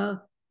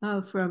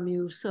from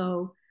you.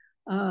 So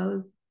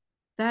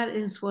that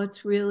is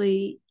what's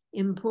really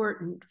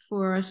important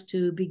for us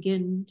to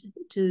begin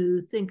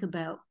to think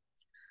about.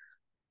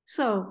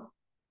 So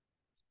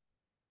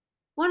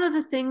one of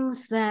the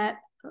things that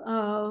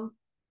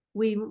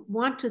we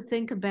want to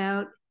think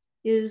about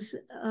is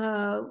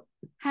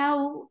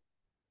how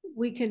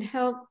we can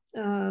help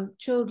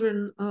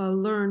children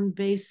learn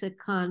basic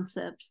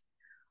concepts.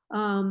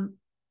 One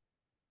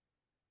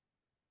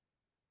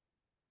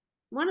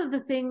of the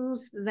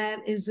things that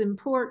is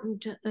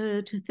important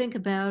to think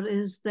about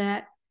is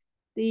that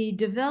the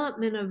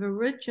development of a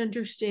rich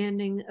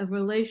understanding of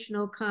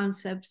relational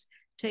concepts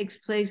takes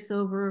place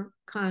over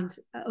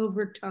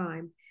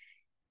time.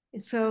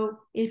 So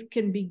it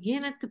can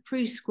begin at the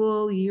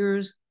preschool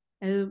years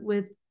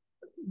with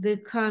the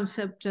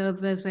concept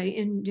of, as I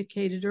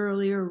indicated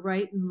earlier,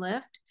 right and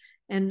left,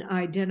 and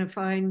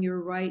identifying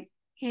your right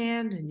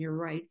hand and your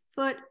right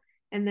foot.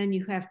 And then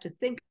you have to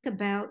think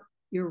about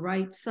your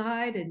right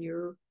side and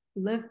your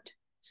left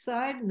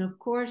side. And of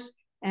course,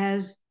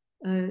 as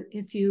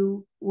if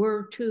you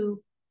were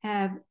to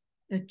have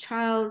a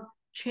child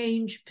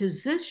change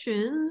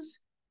positions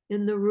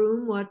in the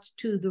room, what's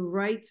to the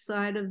right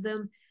side of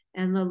them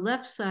and the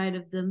left side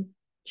of them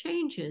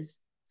changes.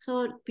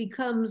 So it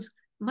becomes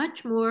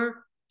much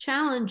more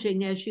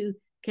challenging as you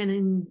can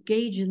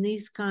engage in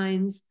these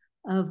kinds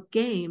of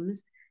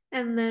games.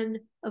 And then,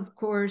 of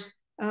course,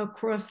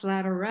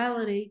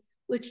 cross-laterality,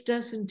 which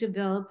doesn't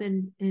develop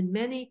in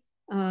many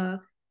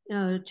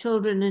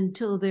children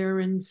until they're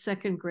in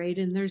second grade.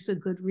 And there's a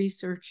good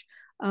research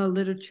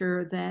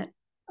literature that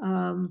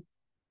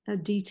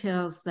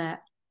details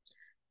that.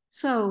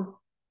 So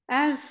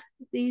as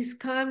these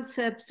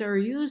concepts are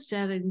used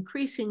at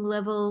increasing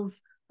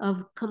levels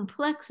of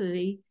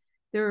complexity,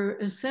 they're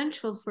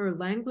essential for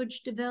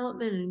language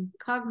development and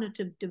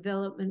cognitive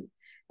development,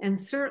 and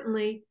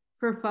certainly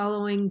for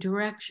following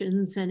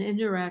directions and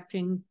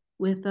interacting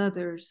with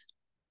others.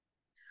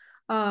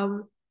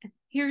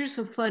 Here's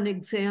a fun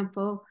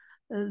example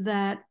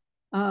that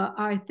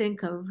I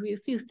think of.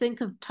 If you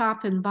think of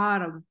top and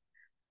bottom,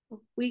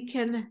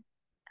 you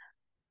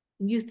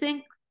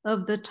think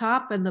of the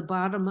top and the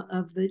bottom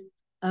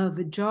of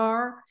a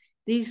jar.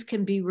 These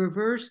can be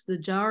reversed. The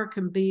jar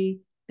can be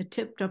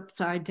tipped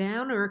upside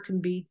down, or it can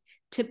be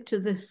tipped to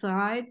the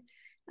side,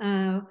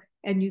 and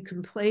you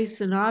can place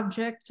an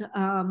object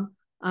on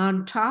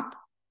top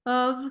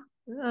of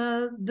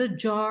the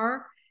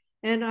jar.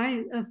 And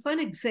a fun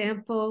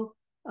example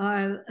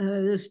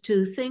is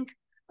to think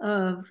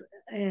of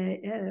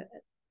a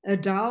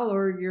doll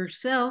or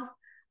yourself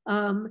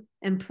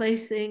and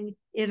placing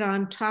it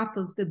on top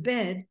of the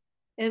bed.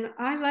 And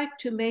I like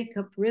to make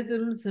up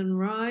rhythms and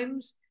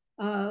rhymes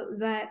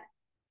that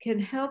can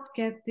help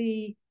get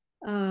the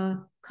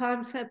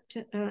concept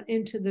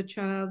into the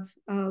child's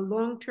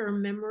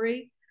long-term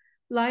memory,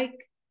 like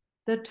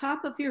the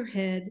top of your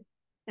head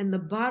and the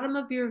bottom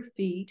of your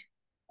feet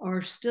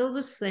are still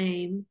the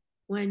same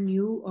when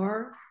you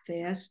are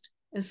fast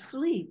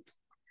asleep.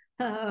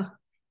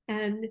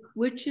 And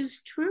which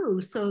is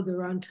true. So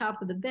they're on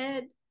top of the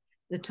bed,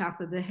 the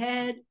top of the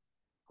head,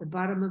 the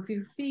bottom of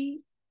your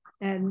feet.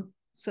 And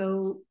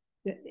so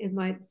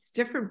it's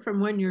different from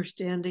when you're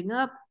standing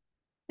up,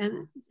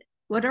 and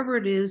whatever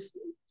it is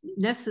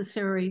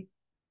necessary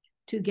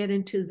to get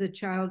into the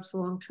child's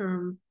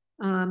long-term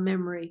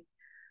memory.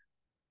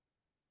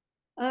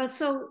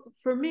 So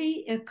for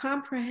me, a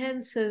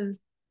comprehensive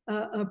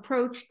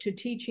approach to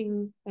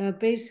teaching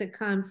basic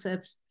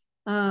concepts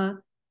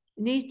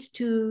needs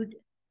to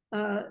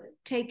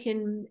take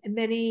in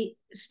many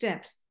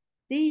steps.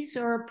 These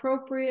are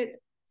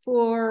appropriate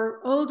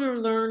for older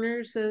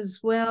learners as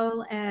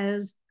well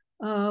as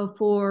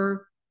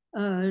for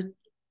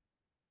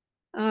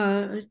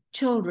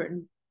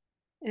children.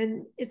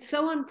 And it's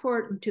so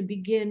important to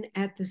begin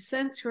at the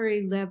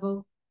sensory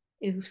level.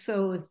 If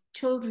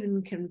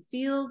children can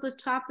feel the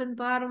top and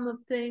bottom of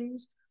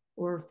things,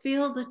 or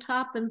feel the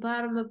top and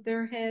bottom of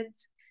their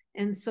heads,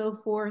 and so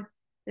forth,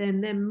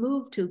 and then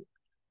move to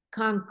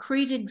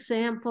concrete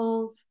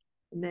examples,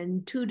 and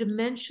then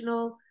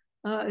two-dimensional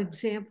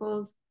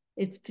examples.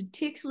 It's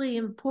particularly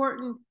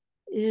important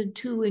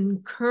to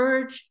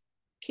encourage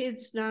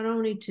kids not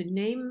only to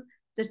name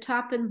the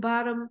top and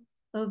bottom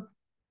of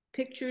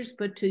pictures,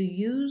 but to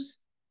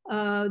use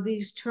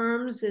these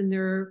terms in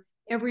their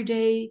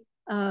everyday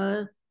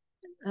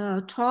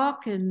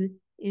talk and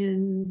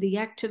in the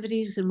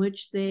activities in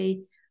which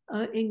they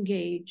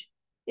engage.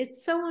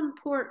 It's so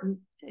important,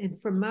 and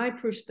from my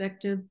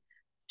perspective,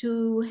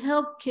 to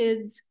help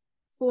kids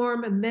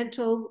form a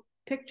mental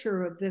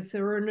picture of this,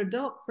 or an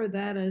adult for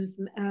that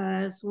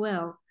as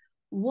well.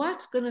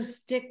 What's going to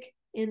stick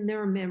in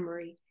their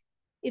memory?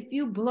 If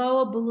you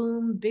blow a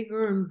balloon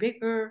bigger and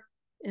bigger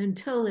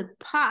until it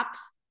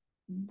pops,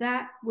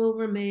 that will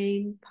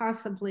remain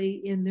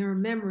possibly in their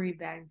memory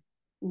bank.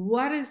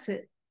 What is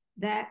it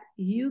that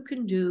you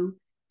can do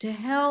to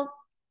help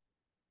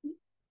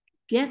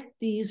get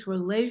these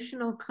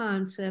relational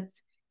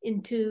concepts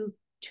into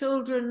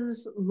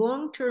children's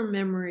long-term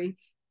memory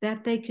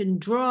that they can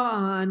draw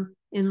on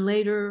in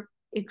later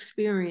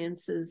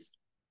experiences?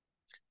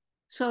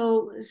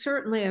 So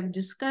certainly I've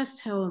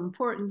discussed how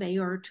important they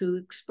are to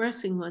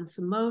expressing one's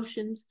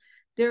emotions.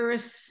 They're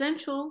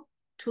essential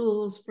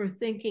tools for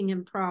thinking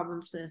and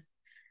problem systems.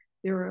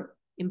 They're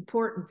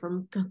important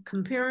from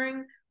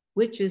comparing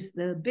which is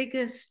the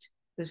biggest,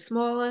 the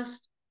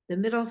smallest, the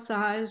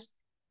middle-sized,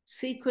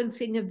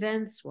 sequencing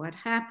events, what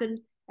happened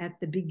at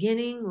the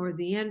beginning or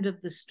the end of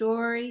the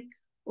story,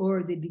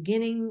 or the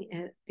beginning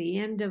at the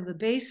end of a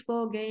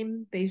baseball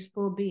game,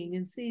 baseball being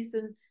in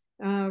season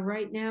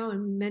right now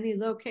in many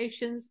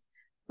locations,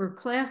 for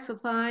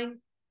classifying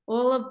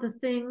all of the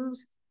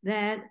things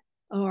that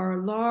are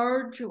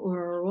large,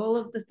 or all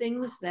of the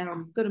things that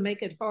I'm going to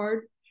make it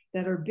hard,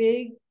 that are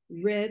big,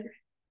 red,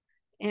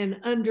 and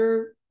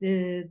under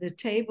the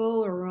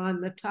table or on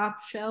the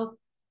top shelf.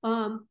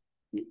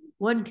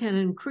 One can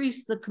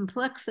increase the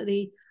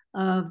complexity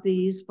of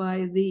these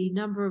by the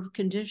number of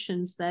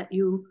conditions that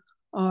you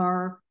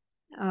are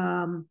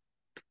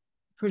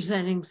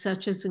presenting,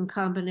 such as in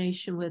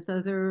combination with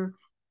other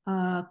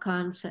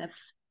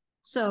concepts.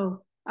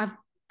 So I'm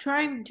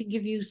trying to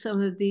give you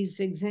some of these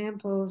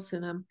examples,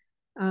 and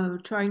I'm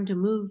trying to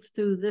move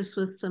through this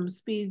with some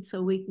speed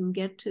so we can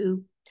get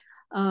to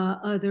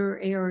other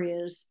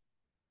areas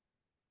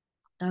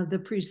of the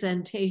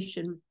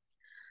presentation.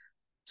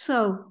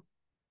 So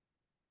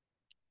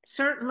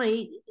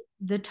certainly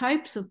the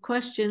types of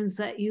questions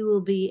that you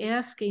will be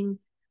asking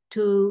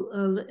to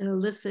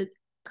elicit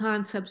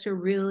concepts are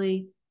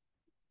really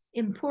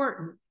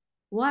important.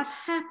 What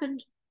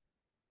happened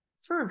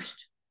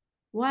first?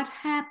 What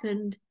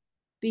happened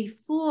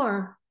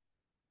before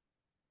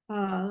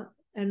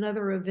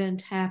another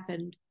event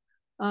happened?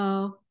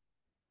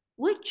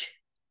 Which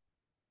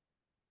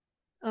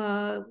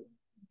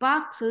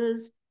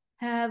boxes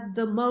have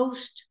the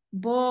most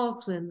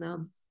balls in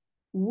them?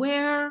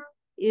 Where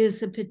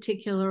is a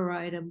particular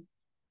item?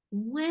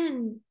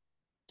 When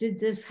did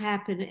this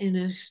happen in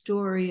a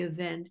story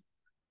event?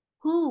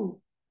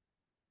 Who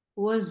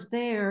was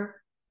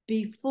there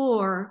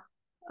before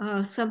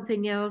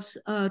something else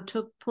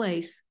took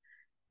place?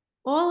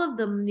 All of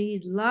them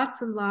need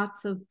lots and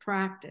lots of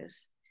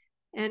practice.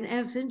 And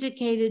as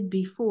indicated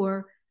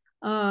before,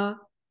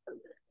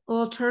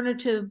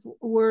 alternative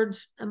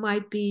words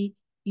might be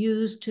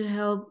used to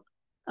help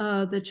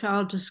the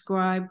child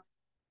describe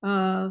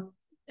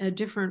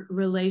different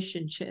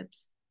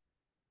relationships.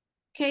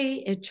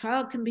 Okay, a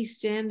child can be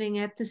standing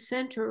at the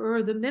center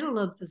or the middle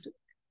of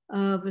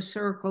a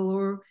circle,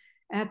 or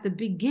at the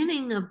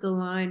beginning of the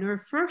line, or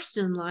first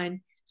in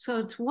line. So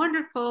it's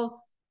wonderful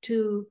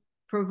to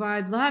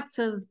provide lots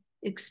of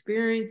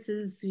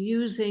experiences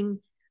using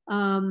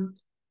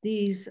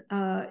these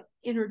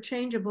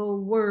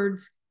interchangeable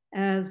words,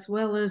 as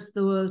well as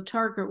the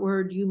target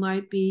word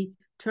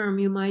term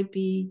you might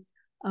be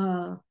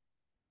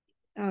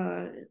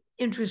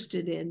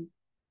interested in.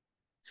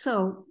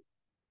 So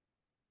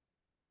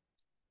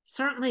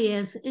certainly,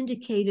 as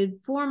indicated,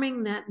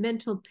 forming that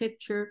mental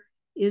picture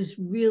is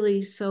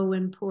really so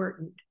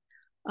important.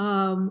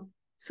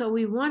 So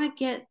we want to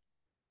get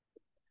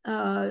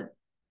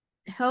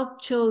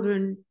help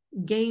children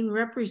gain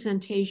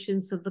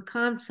representations of the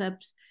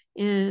concepts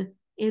in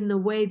the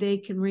way they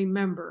can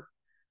remember.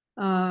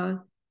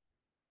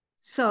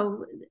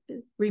 So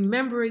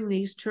remembering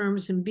these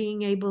terms and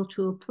being able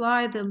to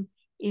apply them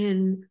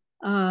in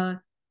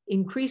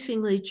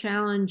increasingly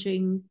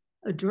challenging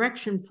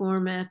direction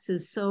formats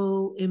is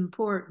so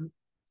important.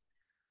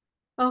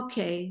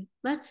 Okay,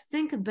 let's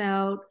think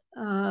about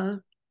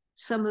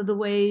some of the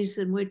ways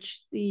in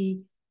which the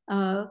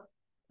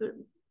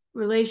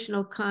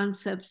relational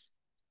concepts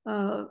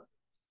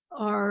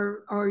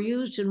are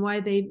used and why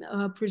they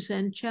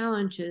present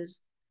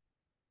challenges.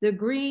 The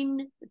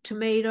green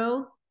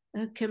tomato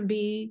can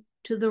be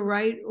to the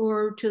right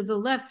or to the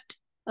left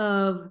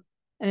of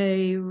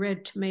a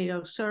red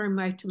tomato. Sorry,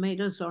 my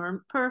tomatoes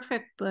aren't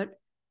perfect, but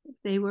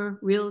they were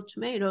real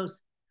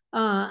tomatoes.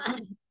 The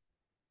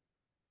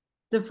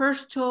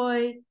first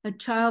toy a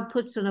child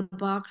puts in a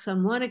box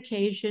on one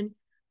occasion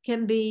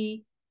can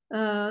be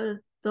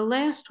the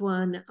last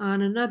one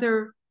on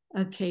another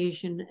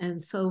occasion, and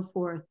so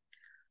forth.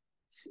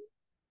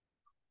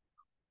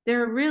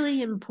 They're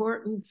really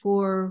important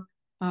for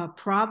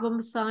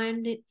problem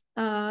solving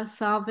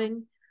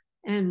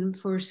and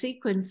for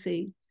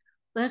sequencing.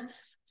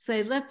 Let's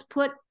say, let's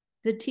put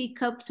the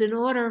teacups in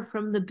order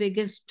from the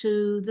biggest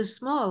to the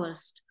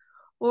smallest.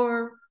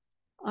 Or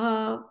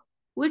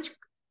which,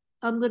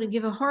 I'm going to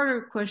give a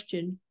harder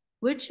question,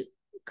 which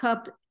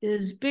cup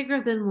is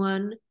bigger than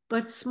one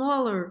but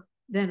smaller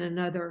than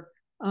another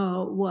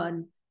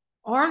one?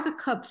 Are the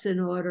cups in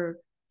order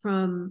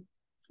from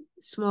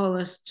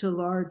smallest to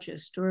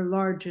largest, or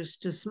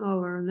largest to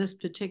smaller in this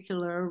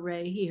particular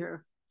array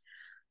here?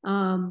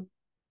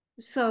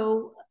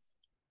 So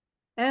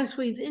as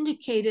we've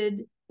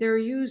indicated, they're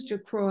used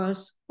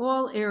across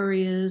all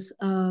areas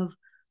of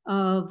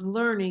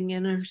learning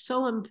and are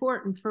so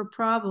important for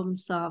problem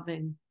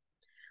solving.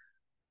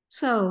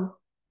 So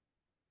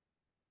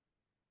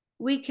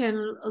we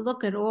can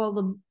look at all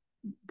the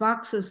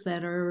boxes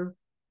that are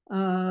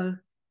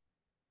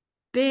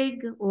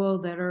big, all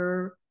that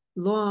are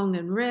long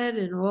and red,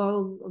 and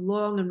all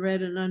long and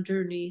red and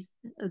underneath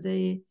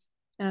the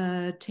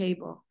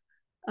table.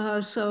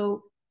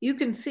 So you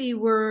can see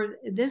where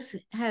this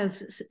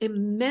has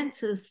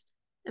immense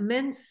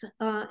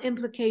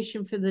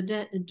implication for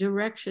the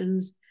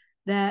directions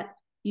that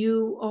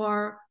you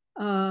are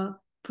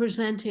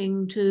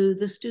presenting to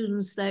the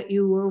students that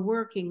you are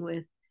working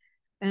with.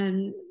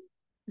 And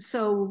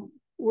so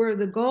where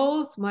the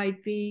goals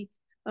might be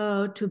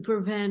to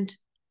prevent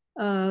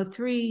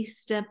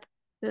three-step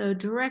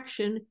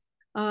direction,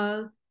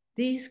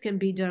 these can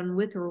be done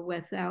with or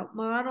without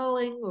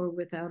modeling or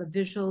without a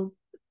visual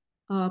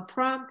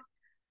prompt.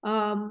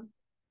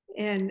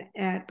 And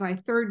by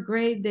third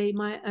grade,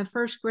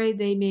 first grade,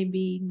 they may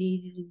be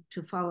needing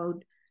to follow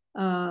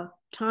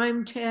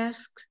time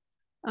tasks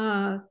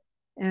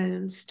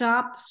and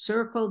stop,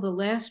 circle the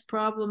last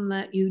problem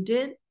that you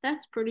did.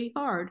 That's pretty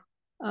hard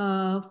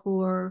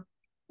for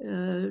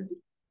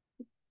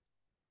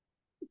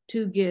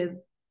to give.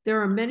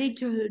 There are many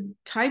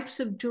types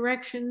of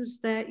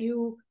directions that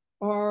you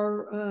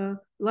are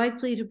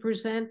likely to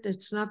present.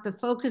 It's not the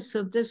focus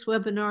of this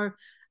webinar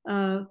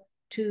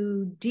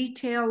to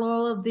detail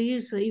all of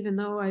these, even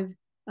though I've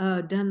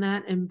done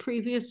that in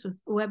previous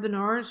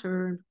webinars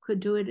or could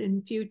do it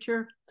in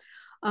future.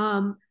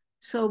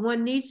 So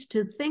one needs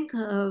to think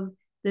of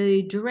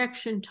the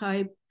direction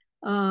type.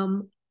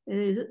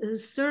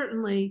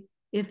 Certainly,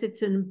 if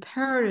it's an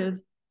imperative,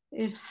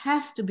 it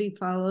has to be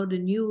followed,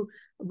 and you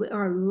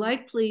are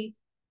likely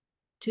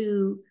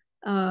to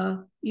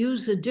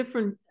use a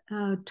different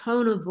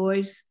tone of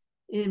voice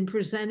in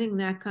presenting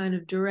that kind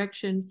of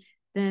direction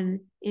than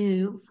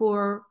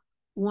for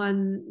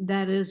one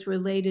that is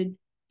related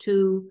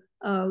to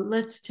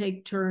let's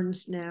take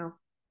turns now.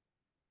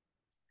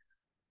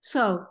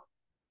 So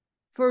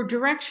for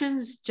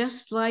directions,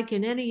 just like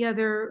in any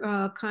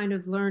other kind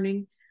of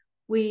learning,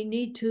 we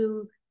need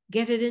to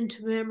get it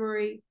into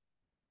memory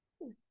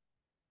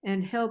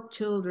and help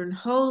children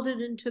hold it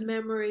into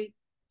memory,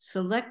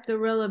 select the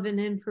relevant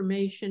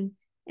information,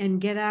 and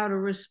get out a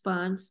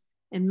response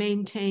and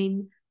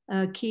maintain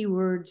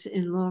keywords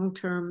in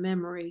long-term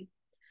memory.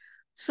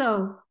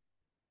 So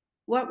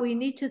what we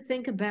need to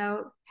think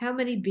about, how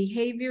many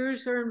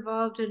behaviors are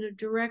involved in a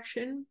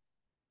direction,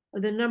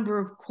 the number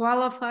of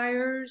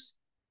qualifiers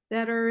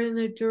that are in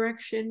a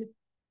direction,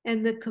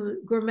 and the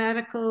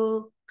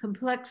grammatical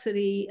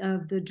complexity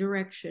of the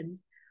direction.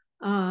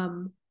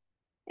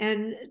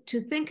 And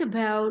to think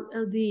about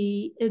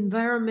the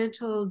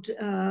environmental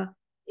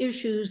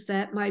issues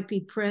that might be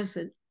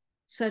present,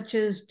 such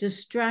as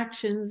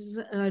distractions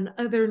and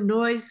other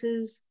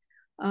noises,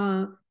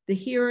 the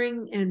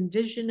hearing and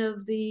vision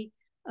of the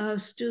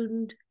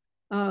student,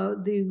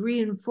 the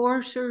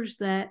reinforcers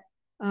that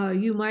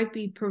you might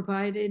be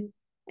provided,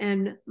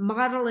 and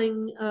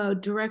modeling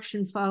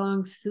direction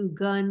following through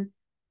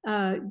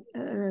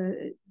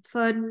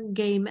fun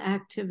game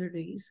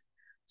activities.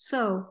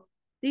 So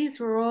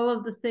these are all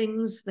of the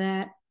things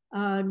that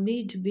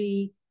need to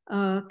be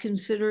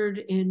considered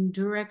in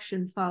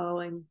direction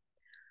following.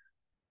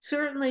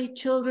 Certainly,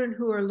 children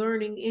who are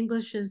learning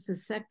English as a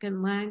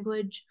second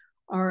language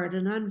are at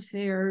an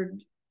unfair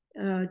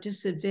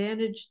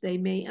disadvantage. They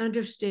may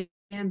understand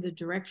the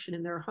direction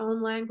in their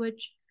home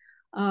language,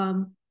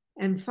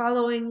 and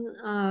following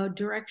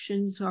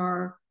directions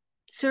are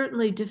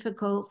certainly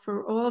difficult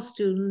for all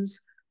students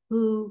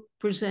who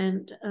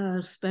present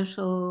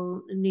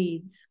special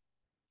needs.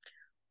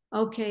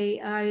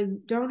 Okay, I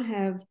don't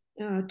have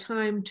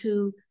time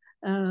to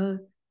uh,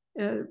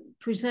 uh,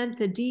 present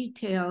the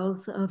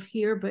details of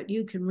here, but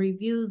you can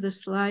review the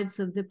slides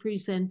of the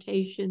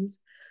presentations.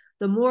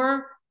 The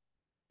more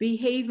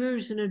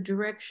behaviors in a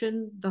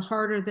direction, the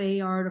harder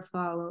they are to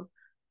follow.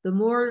 The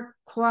more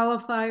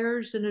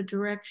qualifiers in a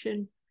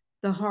direction,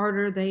 the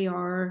harder they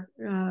are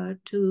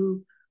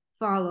to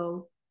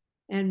follow.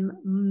 And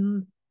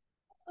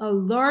a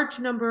large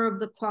number of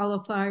the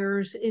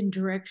qualifiers in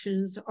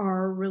directions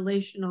are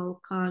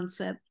relational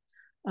concept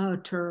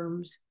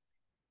terms.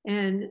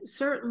 And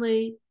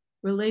certainly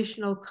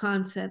relational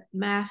concept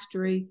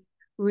mastery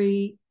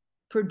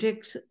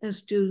predicts a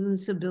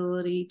student's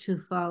ability to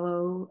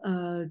follow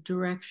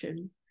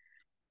direction.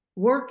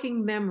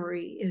 Working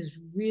memory is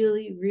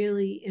really,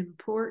 really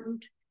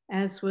important,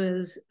 as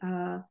was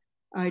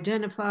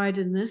identified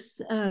in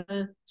this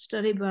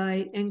study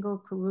by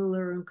Engel,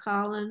 Karuler, and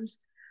Collins.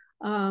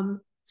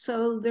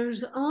 So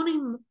there's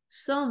only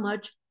so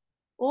much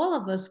all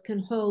of us can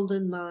hold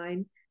in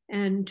mind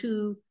and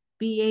to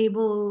be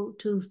able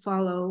to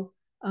follow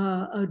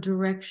a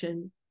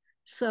direction.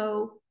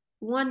 So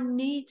one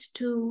needs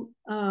to,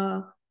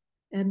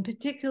 and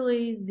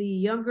particularly the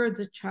younger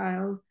the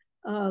child,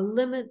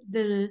 limit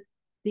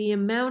the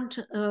amount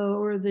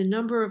or the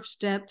number of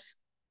steps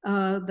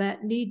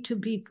that need to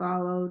be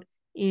followed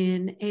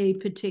in a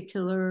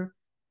particular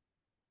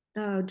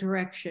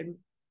direction.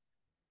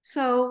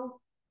 So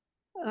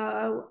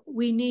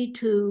we need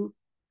to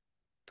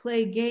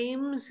play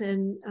games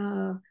and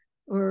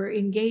or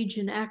engage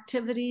in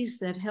activities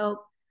that help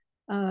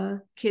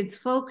kids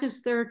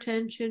focus their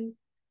attention,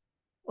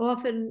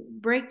 often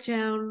break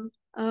down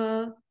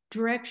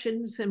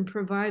directions and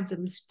provide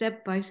them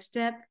step by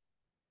step,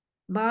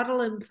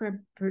 model and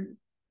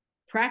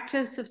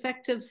practice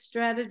effective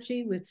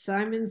strategy with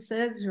Simon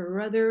Says or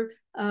other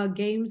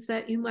games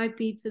that you might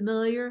be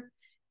familiar,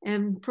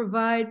 and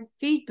provide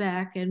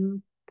feedback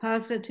and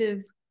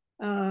positive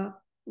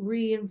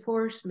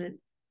reinforcement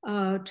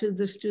to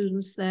the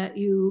students that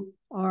you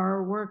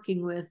are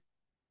working with.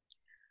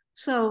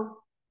 So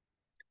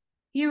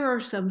here are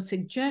some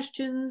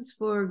suggestions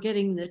for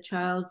getting the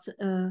child's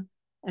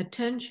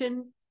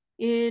attention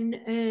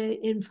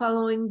in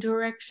following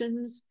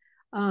directions,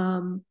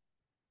 and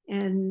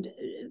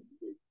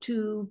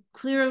to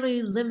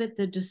clearly limit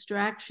the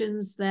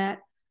distractions that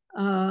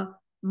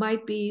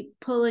might be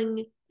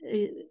pulling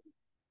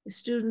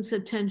students'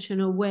 attention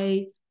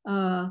away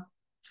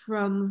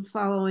from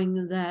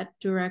following that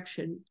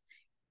direction.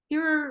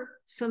 Here are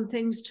some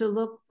things to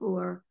look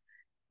for.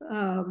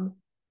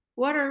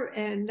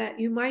 And that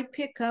you might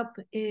pick up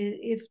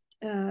if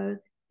the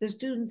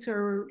students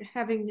are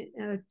having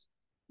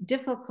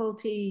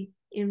difficulty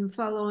in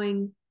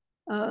following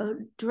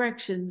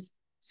directions.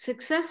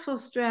 Successful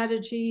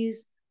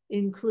strategies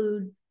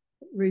include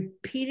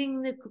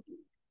repeating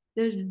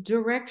the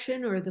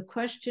direction or the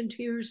question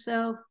to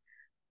yourself,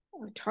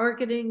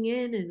 targeting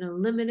in and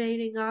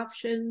eliminating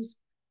options,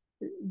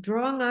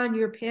 drawing on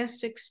your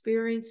past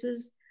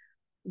experiences,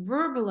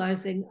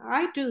 verbalizing.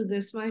 I do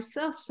this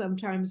myself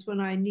sometimes when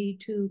I need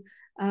to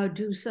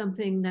do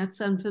something that's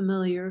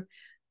unfamiliar,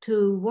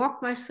 to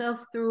walk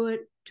myself through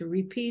it, to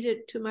repeat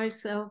it to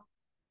myself,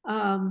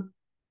 to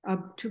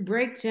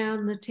break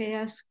down the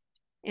task,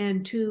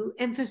 and to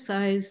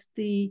emphasize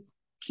the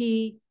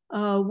key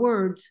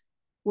words.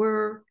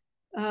 Where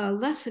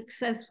less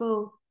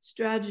successful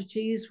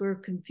strategies were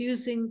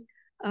confusing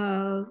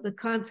the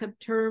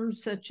concept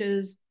terms such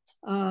as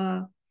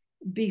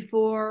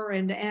before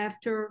and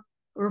after,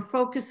 or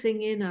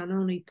focusing in on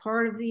only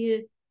part of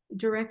the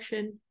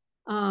direction,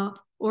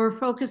 or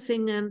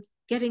focusing on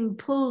getting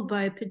pulled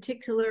by a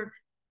particular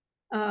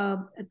a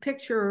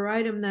picture or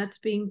item that's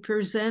being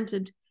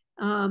presented,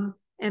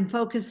 and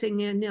focusing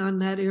in on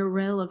that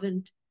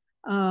irrelevant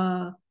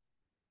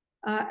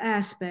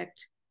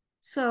aspect.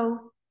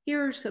 So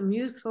here are some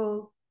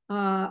useful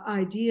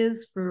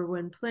ideas for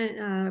when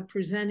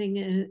presenting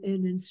an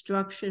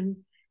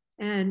instruction,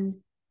 and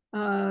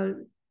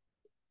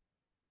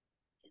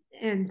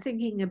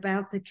thinking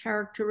about the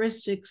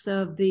characteristics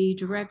of the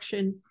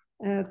direction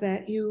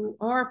that you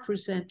are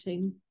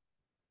presenting,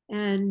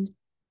 and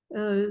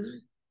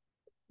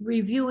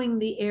reviewing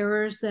the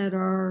errors that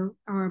are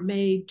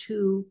made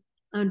to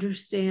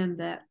understand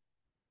that.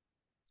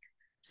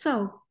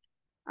 So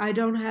I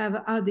don't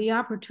have the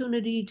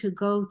opportunity to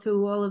go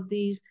through all of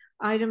these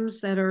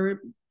items that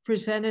are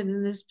presented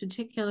in this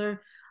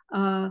particular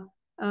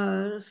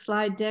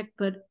slide deck,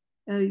 but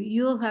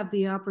you'll have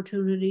the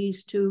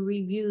opportunities to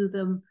review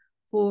them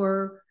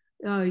for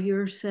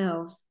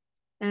yourselves.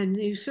 And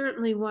you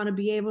certainly want to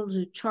be able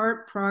to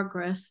chart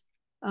progress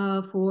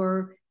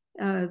for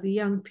the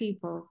young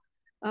people.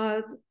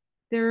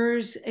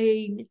 There's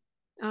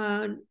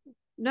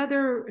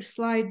another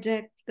slide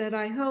deck that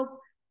I hope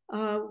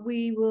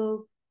we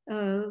will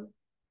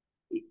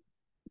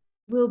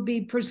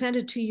be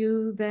presented to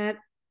you that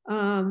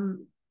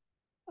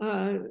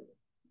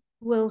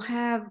will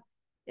have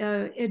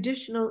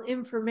additional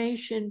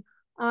information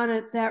on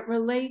it that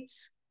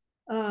relates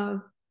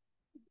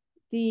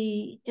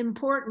the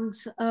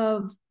importance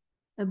of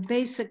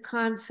basic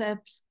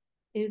concepts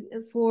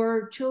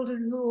for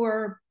children who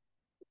are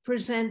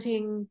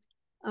presenting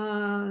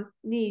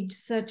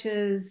needs such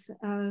as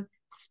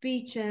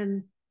speech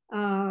and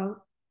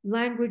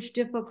language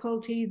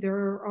difficulty.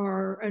 There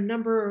are a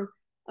number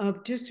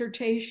of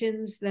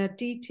dissertations that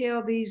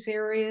detail these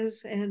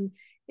areas, and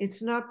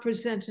it's not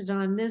presented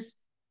on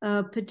this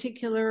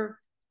particular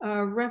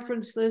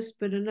reference list,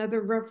 but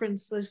another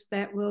reference list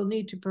that we'll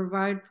need to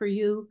provide for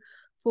you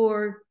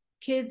for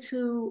kids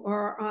who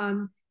are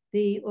on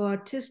the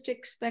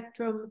autistic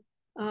spectrum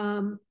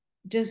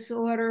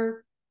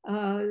disorder.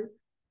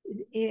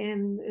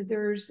 And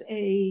there's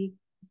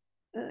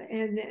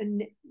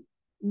and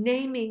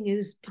naming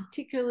is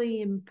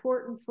particularly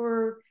important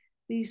for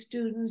these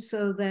students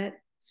so that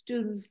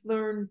students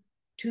learn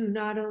to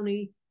not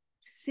only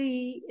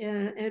see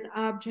an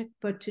object,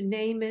 but to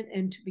name it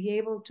and to be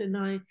able to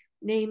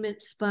name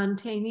it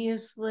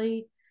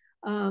spontaneously.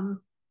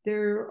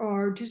 There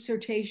are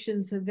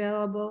dissertations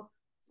available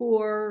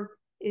for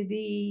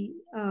the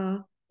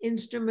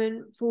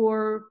instrument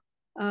for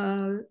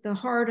the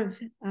hard of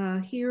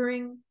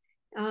hearing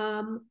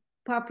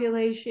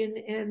population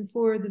and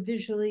for the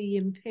visually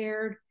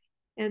impaired.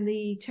 And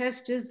the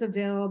test is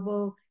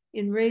available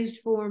in raised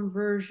form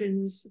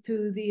versions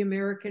through the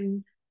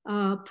American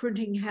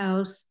Printing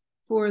House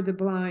for the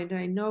Blind.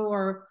 I know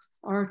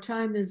our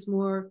time is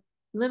more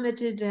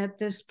limited at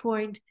this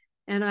point,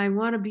 and I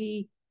want to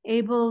be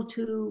able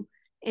to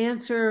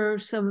answer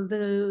some of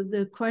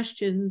the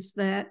questions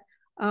that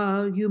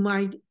you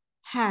might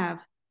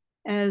have,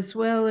 as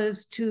well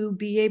as to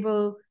be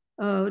able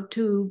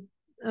to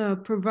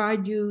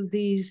provide you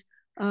these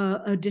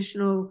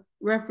additional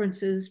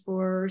references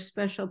for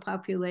special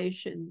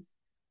populations.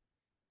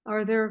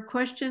 Are there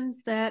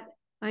questions that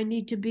I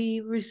need to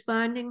be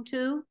responding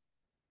to?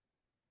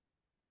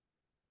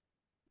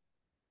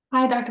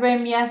 Hi, Dr.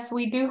 Boehm. Yes,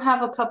 we do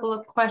have a couple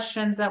of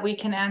questions that we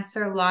can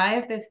answer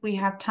live if we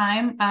have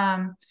time.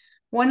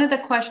 One of the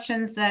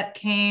questions that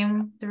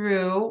came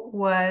through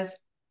was,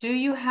 do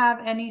you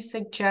have any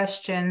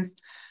suggestions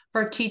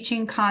for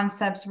teaching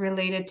concepts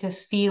related to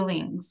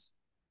feelings?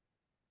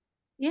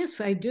 Yes,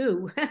 I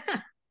do.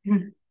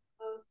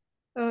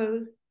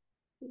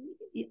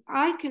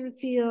 I can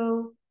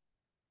feel,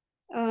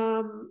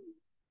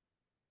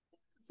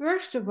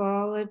 first of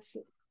all,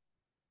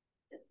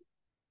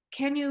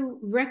 can you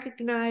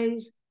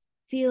recognize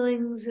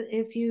feelings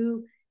if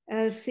you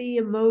see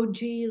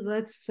emoji,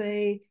 let's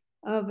say,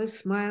 of a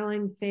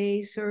smiling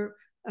face or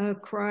a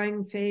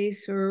crying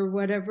face or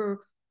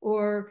whatever?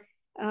 Or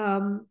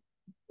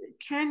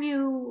can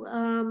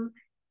you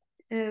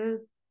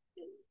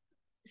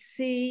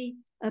see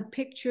a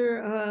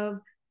picture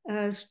of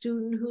a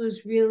student who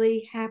is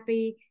really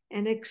happy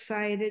and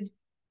excited,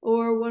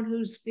 or one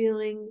who's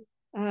feeling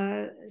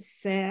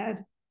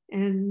sad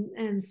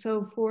and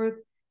so forth?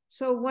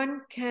 So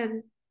one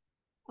can,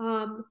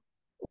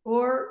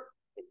 or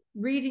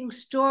reading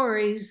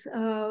stories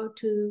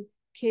to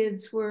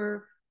kids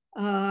where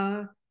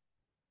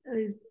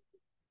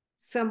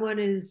someone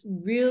is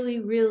really,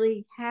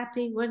 really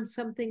happy when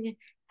something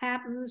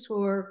happens,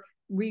 or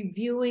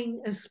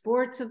reviewing a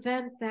sports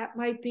event that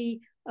might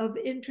be of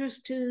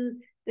interest to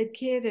the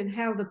kid and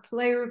how the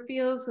player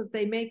feels if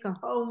they make a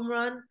home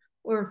run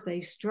or if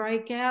they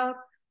strike out.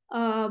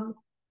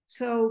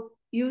 So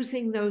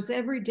using those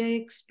everyday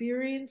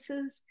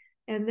experiences,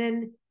 and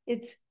then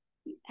it's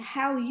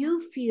how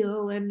you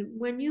feel. And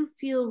when you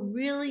feel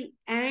really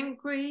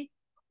angry,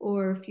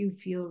 or if you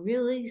feel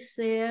really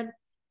sad,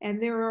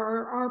 and there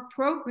are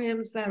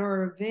programs that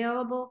are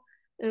available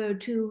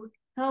to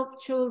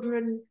help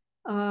children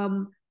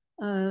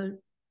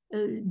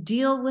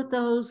deal with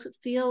those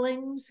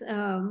feelings,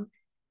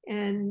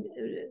 and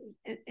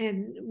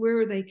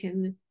where they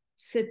can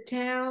sit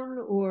down,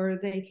 or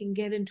they can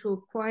get into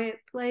a quiet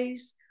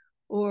place,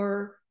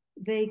 or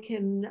they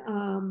can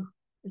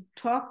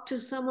talk to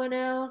someone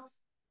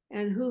else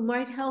and who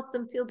might help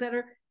them feel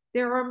better.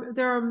 There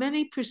are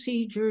many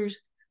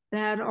procedures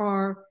that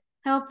are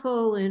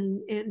helpful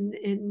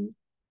in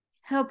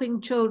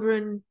helping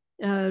children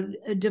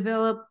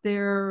develop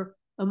their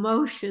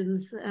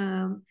emotions,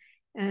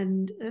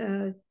 and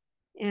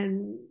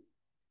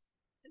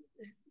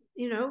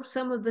you know,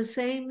 some of the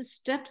same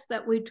steps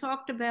that we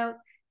talked about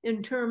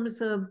in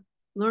terms of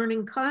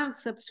learning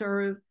concepts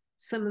are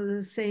some of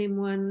the same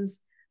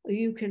ones.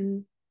 You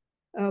can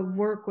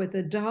work with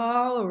a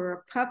doll or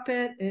a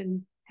puppet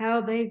and how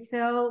they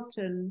felt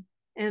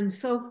and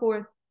so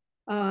forth,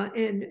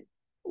 and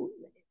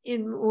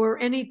or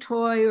any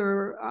toy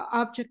or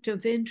object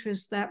of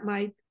interest that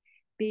might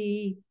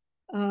be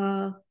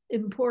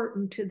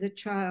important to the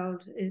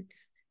child.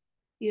 It's,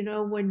 you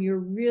know, when you're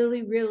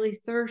really, really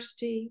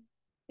thirsty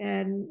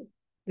and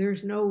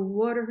there's no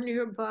water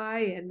nearby,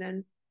 and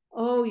then,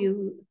 oh,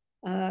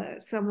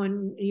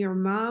 someone, your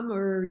mom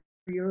or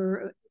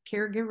your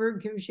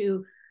caregiver gives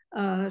you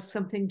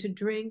something to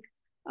drink.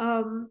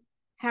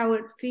 how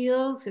it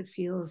feels. It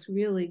feels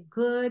really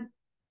good,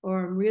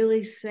 or I'm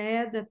really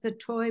sad that the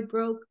toy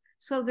broke.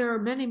 So there are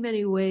many,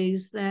 many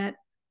ways that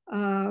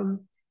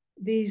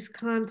these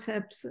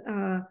concepts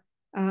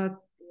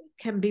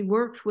can be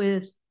worked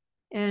with,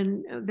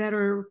 and that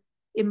are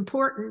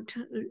important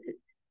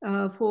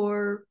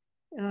for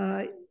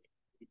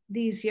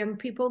these young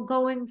people,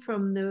 going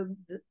from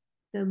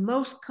the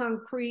most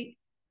concrete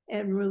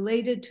and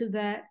related to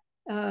that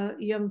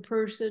young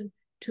person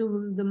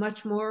to the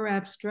much more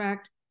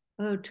abstract,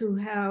 to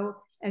how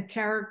a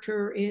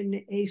character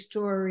in a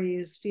story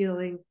is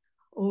feeling,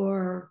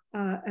 or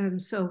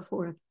and so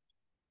forth.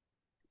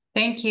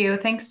 Thank you.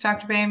 Thanks,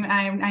 Dr. Boehm.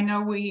 I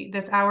know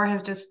this hour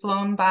has just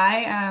flown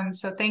by.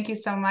 So thank you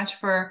so much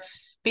for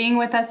being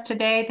with us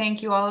today.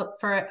 Thank you all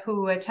for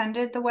who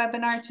attended the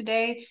webinar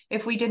today.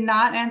 If we did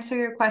not answer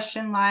your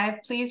question live,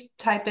 please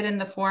type it in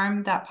the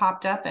form that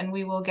popped up and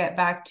we will get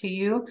back to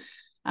you.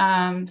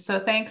 So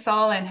thanks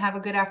all and have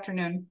a good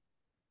afternoon.